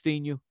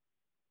Agostinho.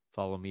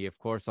 Follow me, of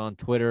course, on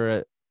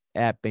Twitter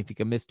at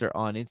Benfica Mister,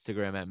 on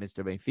Instagram at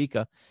Mr.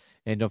 Benfica.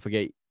 And don't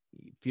forget,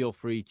 feel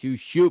free to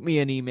shoot me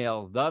an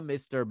email,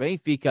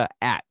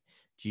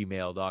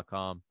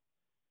 themrbenfica@gmail.com.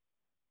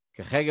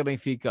 Carrega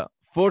Benfica,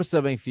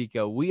 Força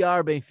Benfica, we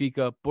are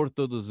Benfica, por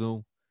todos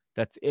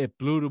That's e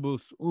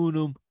pluribus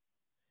unum.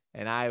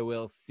 And I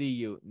will see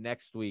you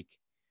next week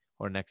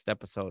or next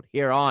episode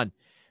here on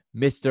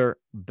Mr.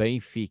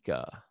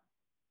 Benfica.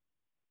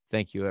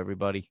 Thank you,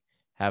 everybody.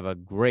 Have a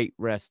great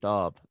rest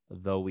of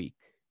the week.